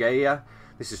Norbert Bugaya.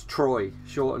 This is Troy,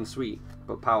 short and sweet,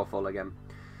 but powerful again.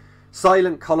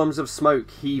 Silent columns of smoke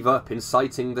heave up,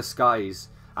 inciting the skies.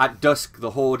 At dusk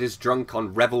the horde is drunk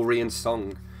on revelry and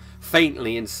song.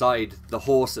 Faintly inside, the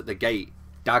horse at the gate,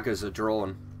 daggers are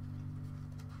drawn.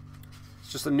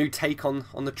 It's just a new take on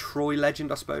the Troy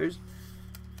legend, I suppose.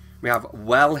 We have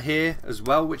Well here as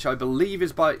well, which I believe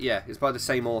is by, it's by the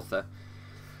same author.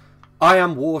 I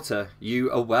am water,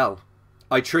 you a well.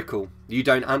 I trickle, you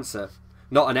don't answer.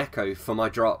 Not an echo for my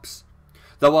drops.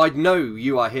 Though I'd know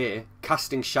you are here,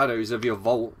 casting shadows of your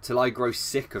vault till I grow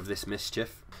sick of this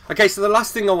mischief. Okay, so the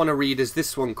last thing I want to read is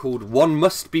this one called One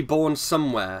Must Be Born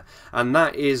Somewhere, and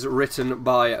that is written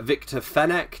by Victor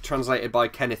Fenech, translated by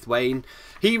Kenneth Wayne.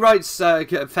 He writes,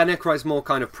 Fenech writes more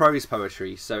kind of prose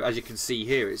poetry, so as you can see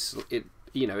here, it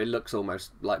looks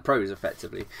almost like prose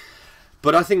effectively.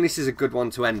 But I think this is a good one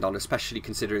to end on, especially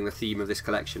considering the theme of this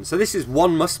collection. So this is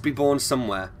One Must Be Born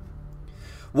Somewhere.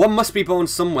 One must be born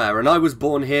somewhere, and I was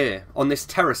born here, on this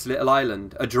terraced little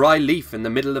island, a dry leaf in the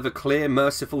middle of a clear,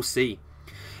 merciful sea.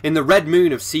 In the red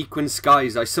moon of sequined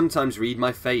skies I sometimes read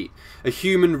my fate, a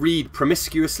human reed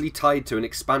promiscuously tied to an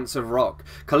expanse of rock,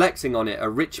 collecting on it a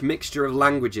rich mixture of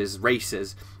languages,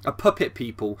 races, a puppet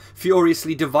people,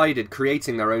 furiously divided,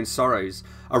 creating their own sorrows,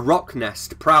 a rock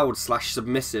nest,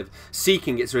 proud/submissive,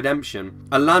 seeking its redemption,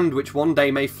 a land which one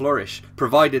day may flourish,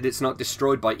 provided it's not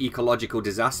destroyed by ecological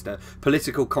disaster,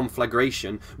 political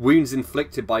conflagration, wounds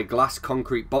inflicted by glass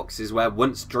concrete boxes where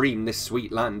once dreamed this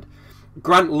sweet land.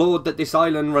 Grant, Lord, that this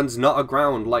island runs not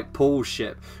aground like Paul's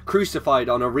ship, crucified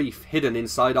on a reef hidden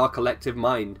inside our collective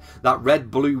mind, that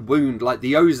red-blue wound like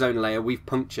the ozone layer we've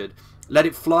punctured. Let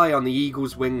it fly on the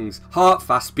eagle's wings, heart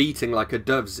fast beating like a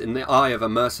dove's in the eye of a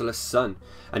merciless sun.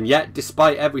 And yet,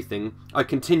 despite everything, I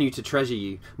continue to treasure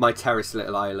you, my terraced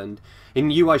little island. In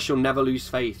you I shall never lose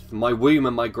faith, my womb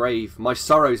and my grave, my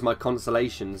sorrows, my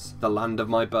consolations, the land of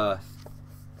my birth.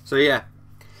 So yeah.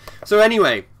 So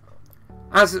anyway,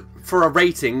 as for a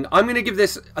rating, I'm going to give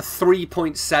this a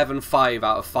 3.75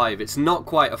 out of 5. It's not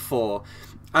quite a 4.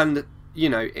 And, you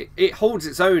know, it holds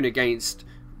its own against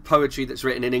poetry that's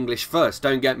written in English first.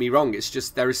 Don't get me wrong. It's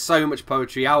just there is so much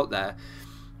poetry out there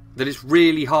that it's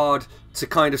really hard to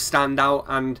kind of stand out.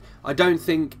 And I don't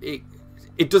think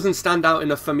it doesn't stand out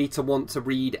enough for me to want to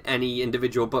read any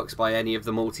individual books by any of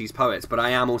the Maltese poets. But I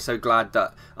am also glad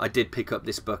that I did pick up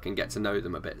this book and get to know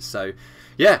them a bit. So,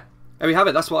 yeah. There we have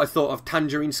it. That's what I thought of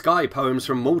Tangerine Sky, Poems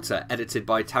from Malta, edited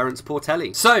by Terence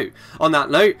Portelli. So, on that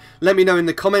note, let me know in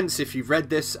the comments if you've read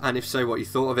this, and if so, what you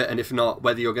thought of it, and if not,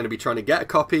 whether you're going to be trying to get a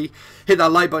copy. Hit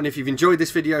that like button if you've enjoyed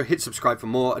this video, hit subscribe for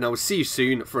more, and I will see you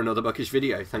soon for another bookish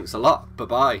video. Thanks a lot.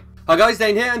 Bye-bye. Hi guys,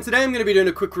 Dane here, and today I'm going to be doing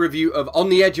a quick review of On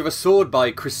the Edge of a Sword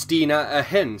by Kristiina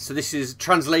Ehin. So this is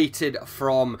translated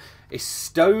from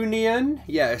Estonian,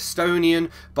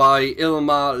 Estonian by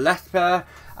Ilma Lehtper.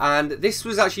 And this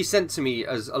was actually sent to me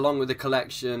as along with a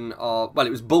collection of, well,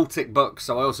 it was Baltic books,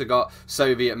 so I also got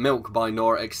Soviet Milk by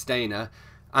Nora Ekstena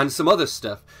and some other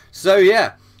stuff. So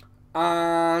yeah,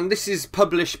 and this is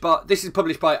published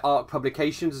by Arc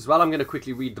Publications as well. I'm going to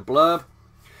quickly read the blurb.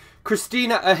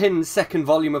 Kristiina Ehin's second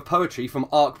volume of poetry from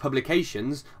Arc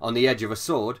Publications, On the Edge of a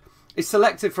Sword, is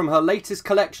selected from her latest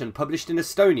collection published in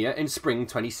Estonia in spring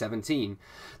 2017.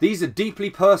 These are deeply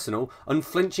personal,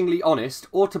 unflinchingly honest,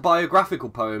 autobiographical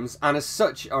poems, and as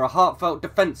such are a heartfelt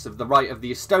defence of the right of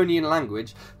the Estonian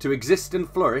language to exist and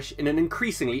flourish in an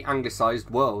increasingly anglicised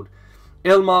world.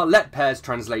 Ilma Lehtper's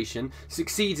translation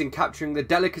succeeds in capturing the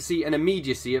delicacy and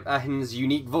immediacy of Ehin's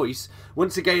unique voice,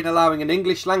 once again allowing an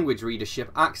English language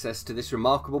readership access to this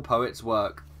remarkable poet's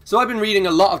work. So I've been reading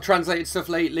a lot of translated stuff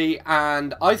lately,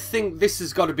 and I think this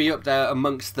has got to be up there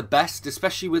amongst the best,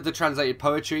 especially with the translated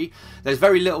poetry. There's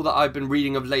very little that I've been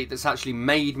reading of late that's actually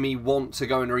made me want to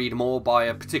go and read more by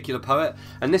a particular poet,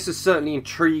 and this has certainly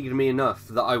intrigued me enough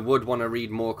that I would want to read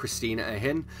more Kristiina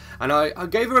Ehin. And I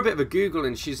gave her a bit of a Google,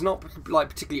 and she's not like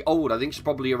particularly old. I think she's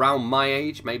probably around my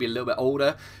age, maybe a little bit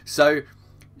older. So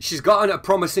she's got a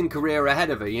promising career ahead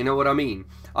of her, you know what I mean?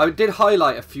 I did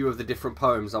highlight a few of the different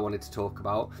poems I wanted to talk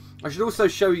about. I should also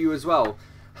show you as well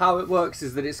how it works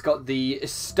is that it's got the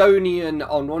Estonian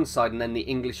on one side and then the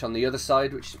English on the other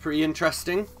side, which is pretty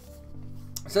interesting.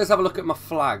 So let's have a look at my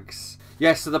flags.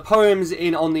 Yes, so the poems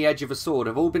in On the Edge of a Sword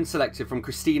have all been selected from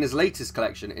Kristiina's latest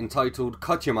collection entitled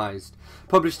Kotimaist,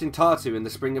 published in Tartu in the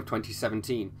spring of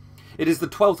 2017. It is the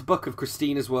 12th book of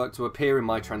Kristiina's work to appear in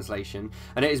my translation,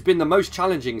 and it has been the most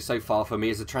challenging so far for me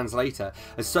as a translator,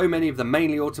 as so many of the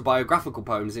mainly autobiographical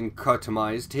poems in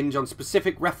Kotimaist hinge on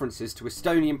specific references to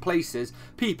Estonian places,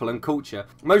 people and culture,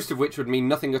 most of which would mean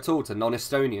nothing at all to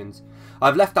non-Estonians.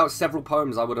 I've left out several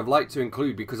poems I would have liked to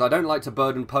include because I don't like to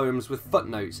burden poems with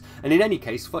footnotes, and in any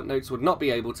case footnotes would not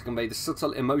be able to convey the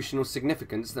subtle emotional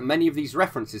significance that many of these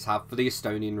references have for the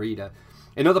Estonian reader.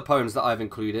 In other poems that I've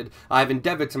included, I have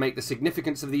endeavoured to make the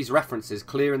significance of these references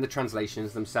clear in the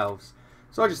translations themselves.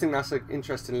 So I just think that's an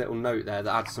interesting little note there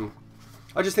that adds some...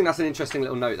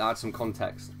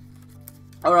 context.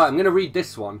 Alright, I'm going to read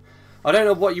this one. I don't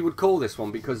know what you would call this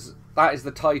one because that is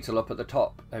the title up at the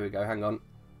top. There we go, hang on.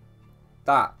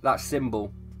 That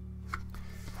symbol.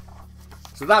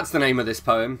 So that's the name of this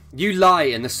poem. You lie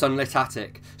in the sunlit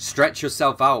attic. Stretch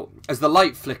yourself out as the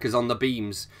light flickers on the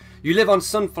beams. You live on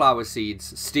sunflower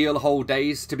seeds, steal whole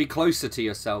days to be closer to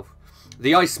yourself.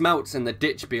 The ice melts in the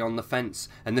ditch beyond the fence,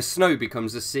 and the snow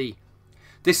becomes a sea.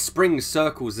 This spring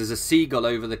circles as a seagull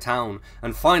over the town,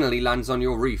 and finally lands on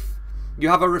your roof. You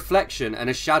have a reflection and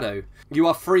a shadow. You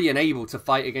are free and able to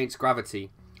fight against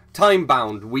gravity.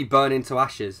 Time-bound, we burn into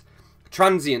ashes.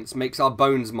 Transience makes our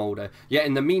bones moulder, yet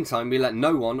in the meantime we let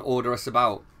no one order us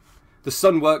about. The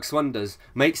sun works wonders,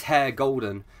 makes hair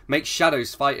golden, makes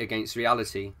shadows fight against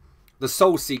reality. The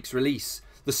soul seeks release.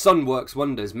 The sun works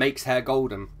wonders, makes hair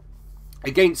golden.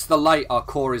 Against the light our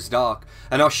core is dark,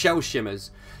 and our shell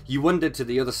shimmers. You wandered to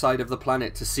the other side of the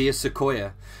planet to see a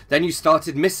sequoia. Then you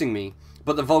started missing me,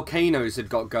 but the volcanoes had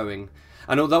got going.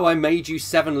 And although I made you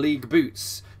 7-league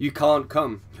boots, you can't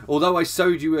come. Although I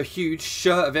sewed you a huge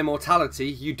shirt of immortality,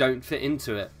 you don't fit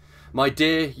into it. My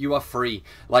dear, you are free,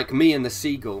 like me and the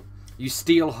seagull. You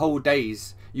steal whole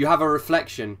days. You have a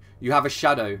reflection, you have a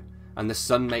shadow, and the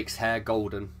sun makes hair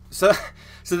golden. So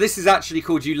this is actually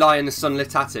called You Lie in the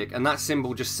Sunlit Attic, and that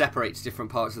symbol just separates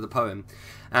different parts of the poem.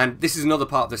 And this is another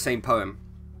part of the same poem.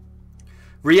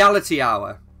 Reality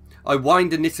hour. I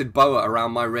wind a knitted boa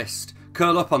around my wrist,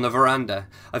 curl up on the veranda.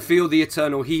 I feel the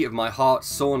eternal heat of my heart's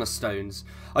sauna stones.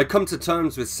 I come to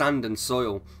terms with sand and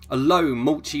soil, a low,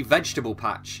 mulchy vegetable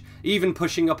patch, even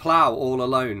pushing a plough all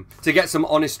alone, to get some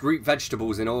honest root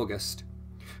vegetables in August.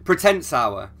 Pretense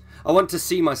hour. I want to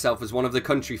see myself as one of the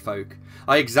country folk.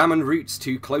 I examine roots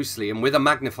too closely, and with a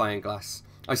magnifying glass,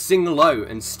 I sing low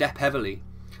and step heavily.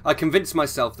 I convince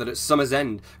myself that at summer's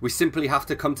end, we simply have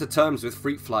to come to terms with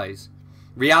fruit flies.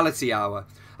 Reality hour.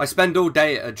 I spend all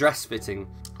day at a dress fitting.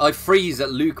 I freeze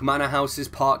at Luke Manor House's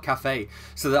Park Cafe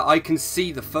so that I can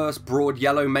see the first broad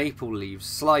yellow maple leaves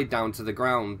slide down to the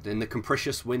ground in the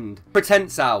capricious wind.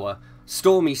 Pretense hour.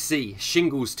 Stormy sea,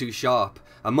 shingles too sharp,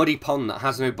 a muddy pond that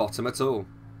has no bottom at all.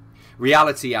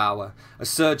 Reality hour. A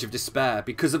surge of despair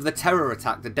because of the terror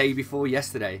attack the day before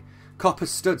yesterday. Copper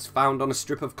studs found on a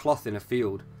strip of cloth in a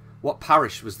field. What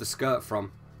parish was the skirt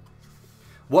from?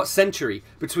 What century?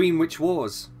 Between which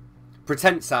wars?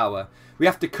 Pretense hour. We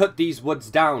have to cut these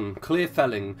woods down, clear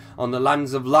felling on the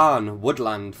lands of Larne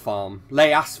Woodland Farm,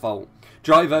 lay asphalt,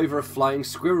 drive over a flying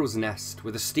squirrel's nest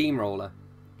with a steamroller.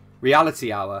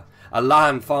 Reality hour. A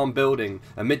land farm building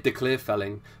amid the clear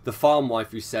felling, the farm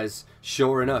wife who says,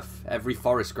 sure enough, every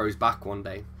forest grows back one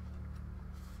day.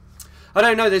 I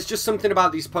don't know, there's just something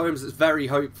about these poems that's very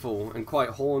hopeful and quite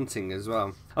haunting as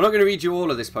well. I'm not going to read you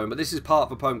all of this poem, but this is part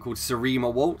of a poem called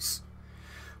Sarima Waltz.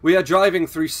 We are driving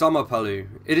through Sommerpalu.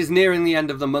 It is nearing the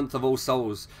end of the month of All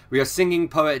Souls. We are singing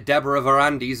poet Deborah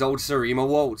Verandi's old Sarima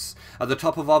Waltz at the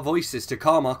top of our voices to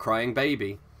calm our crying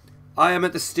baby. I am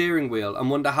at the steering wheel and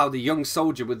wonder how the young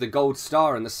soldier with the gold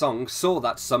star in the song saw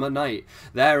that summer night,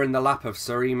 there in the lap of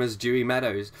Sarima's dewy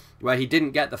meadows, where he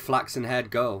didn't get the flaxen-haired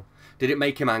girl. Did it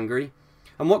make him angry?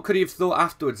 And what could he have thought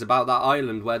afterwards about that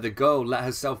island where the girl let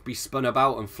herself be spun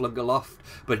about and flung aloft,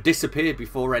 but disappeared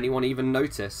before anyone even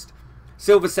noticed?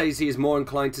 Silver says he is more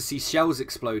inclined to see shells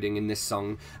exploding in this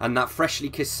song, and that freshly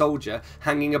kissed soldier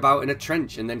hanging about in a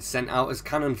trench and then sent out as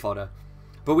cannon fodder.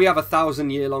 But we have a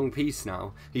 1,000-year-long peace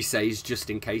now, he says, just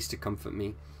in case to comfort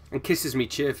me, and kisses me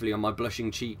cheerfully on my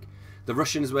blushing cheek. The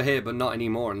Russians were here, but not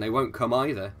anymore, and they won't come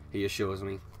either, he assures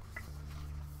me.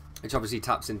 Which obviously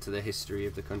taps into the history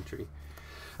of the country.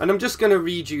 And I'm just going to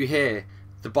read you here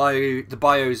the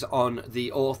bios on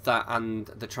the author and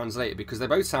the translator, because they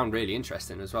both sound really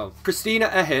interesting as well.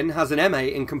 Kristiina Ehin has an MA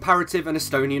in Comparative and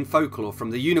Estonian Folklore from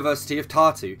the University of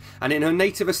Tartu, and in her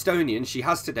native Estonian she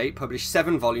has to date published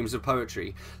 7 volumes of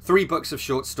poetry, 3 books of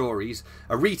short stories,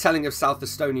 a retelling of South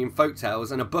Estonian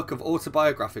folktales, and a book of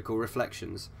autobiographical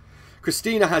reflections.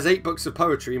 Kristiina has 8 books of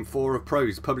poetry and 4 of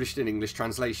prose published in English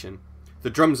translation. The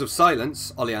Drums of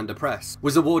Silence, Oleander Press,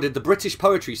 was awarded the British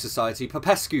Poetry Society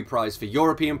Popescu Prize for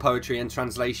European Poetry and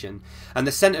Translation, and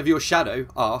The Scent of Your Shadow,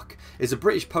 ARC, is a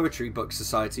British Poetry Book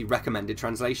Society recommended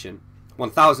translation.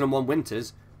 1001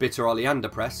 Winters, Bitter Oleander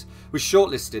Press, was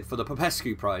shortlisted for the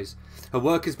Popescu Prize. Her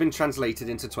work has been translated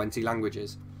into 20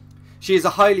 languages. She is a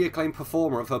highly acclaimed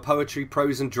performer of her poetry,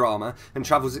 prose and drama, and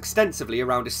travels extensively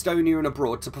around Estonia and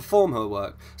abroad to perform her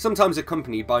work, sometimes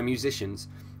accompanied by musicians.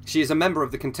 She is a member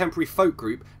of the contemporary folk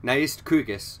group Neist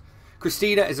Kugis.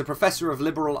 Kristiina is a professor of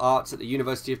liberal arts at the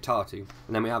University of Tartu.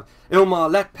 And then we have Ilmar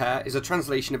Letpere is a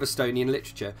translation of Estonian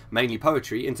literature, mainly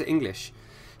poetry, into English.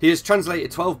 He has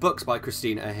translated 12 books by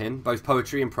Kristiina Ehin, both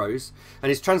poetry and prose, and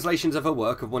his translations of her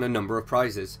work have won a number of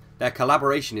prizes. Their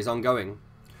collaboration is ongoing.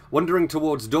 Wandering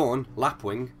Towards Dawn,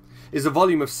 Lapwing, is a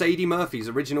volume of Sadie Murphy's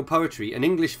original poetry and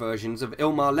English versions of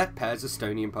Ilmar Letpere's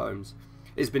Estonian poems.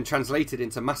 It's been translated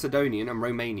into Macedonian and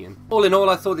Romanian. All in all,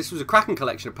 I thought this was a cracking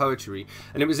collection of poetry,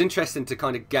 and it was interesting to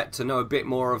kind of get to know a bit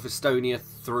more of Estonia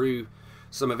through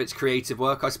some of its creative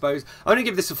work, I suppose. I only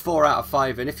give this a 4 out of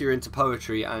 5, and if you're into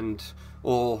poetry and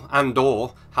or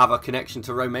have a connection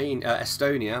to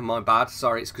Estonia, my bad,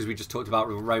 sorry, it's because we just talked about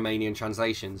Romanian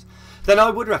translations, then I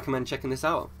would recommend checking this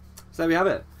out. So there we have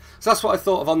it. So that's what I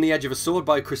thought of On the Edge of a Sword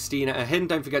by Kristiina Ehin.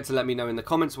 Don't forget to let me know in the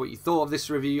comments what you thought of this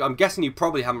review. I'm guessing you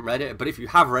probably haven't read it, but if you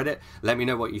have read it, let me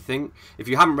know what you think. If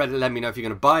you haven't read it, let me know if you're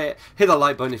going to buy it. Hit the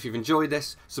like button if you've enjoyed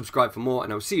this, subscribe for more,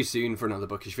 and I'll see you soon for another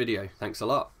bookish video. Thanks a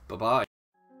lot. Bye-bye.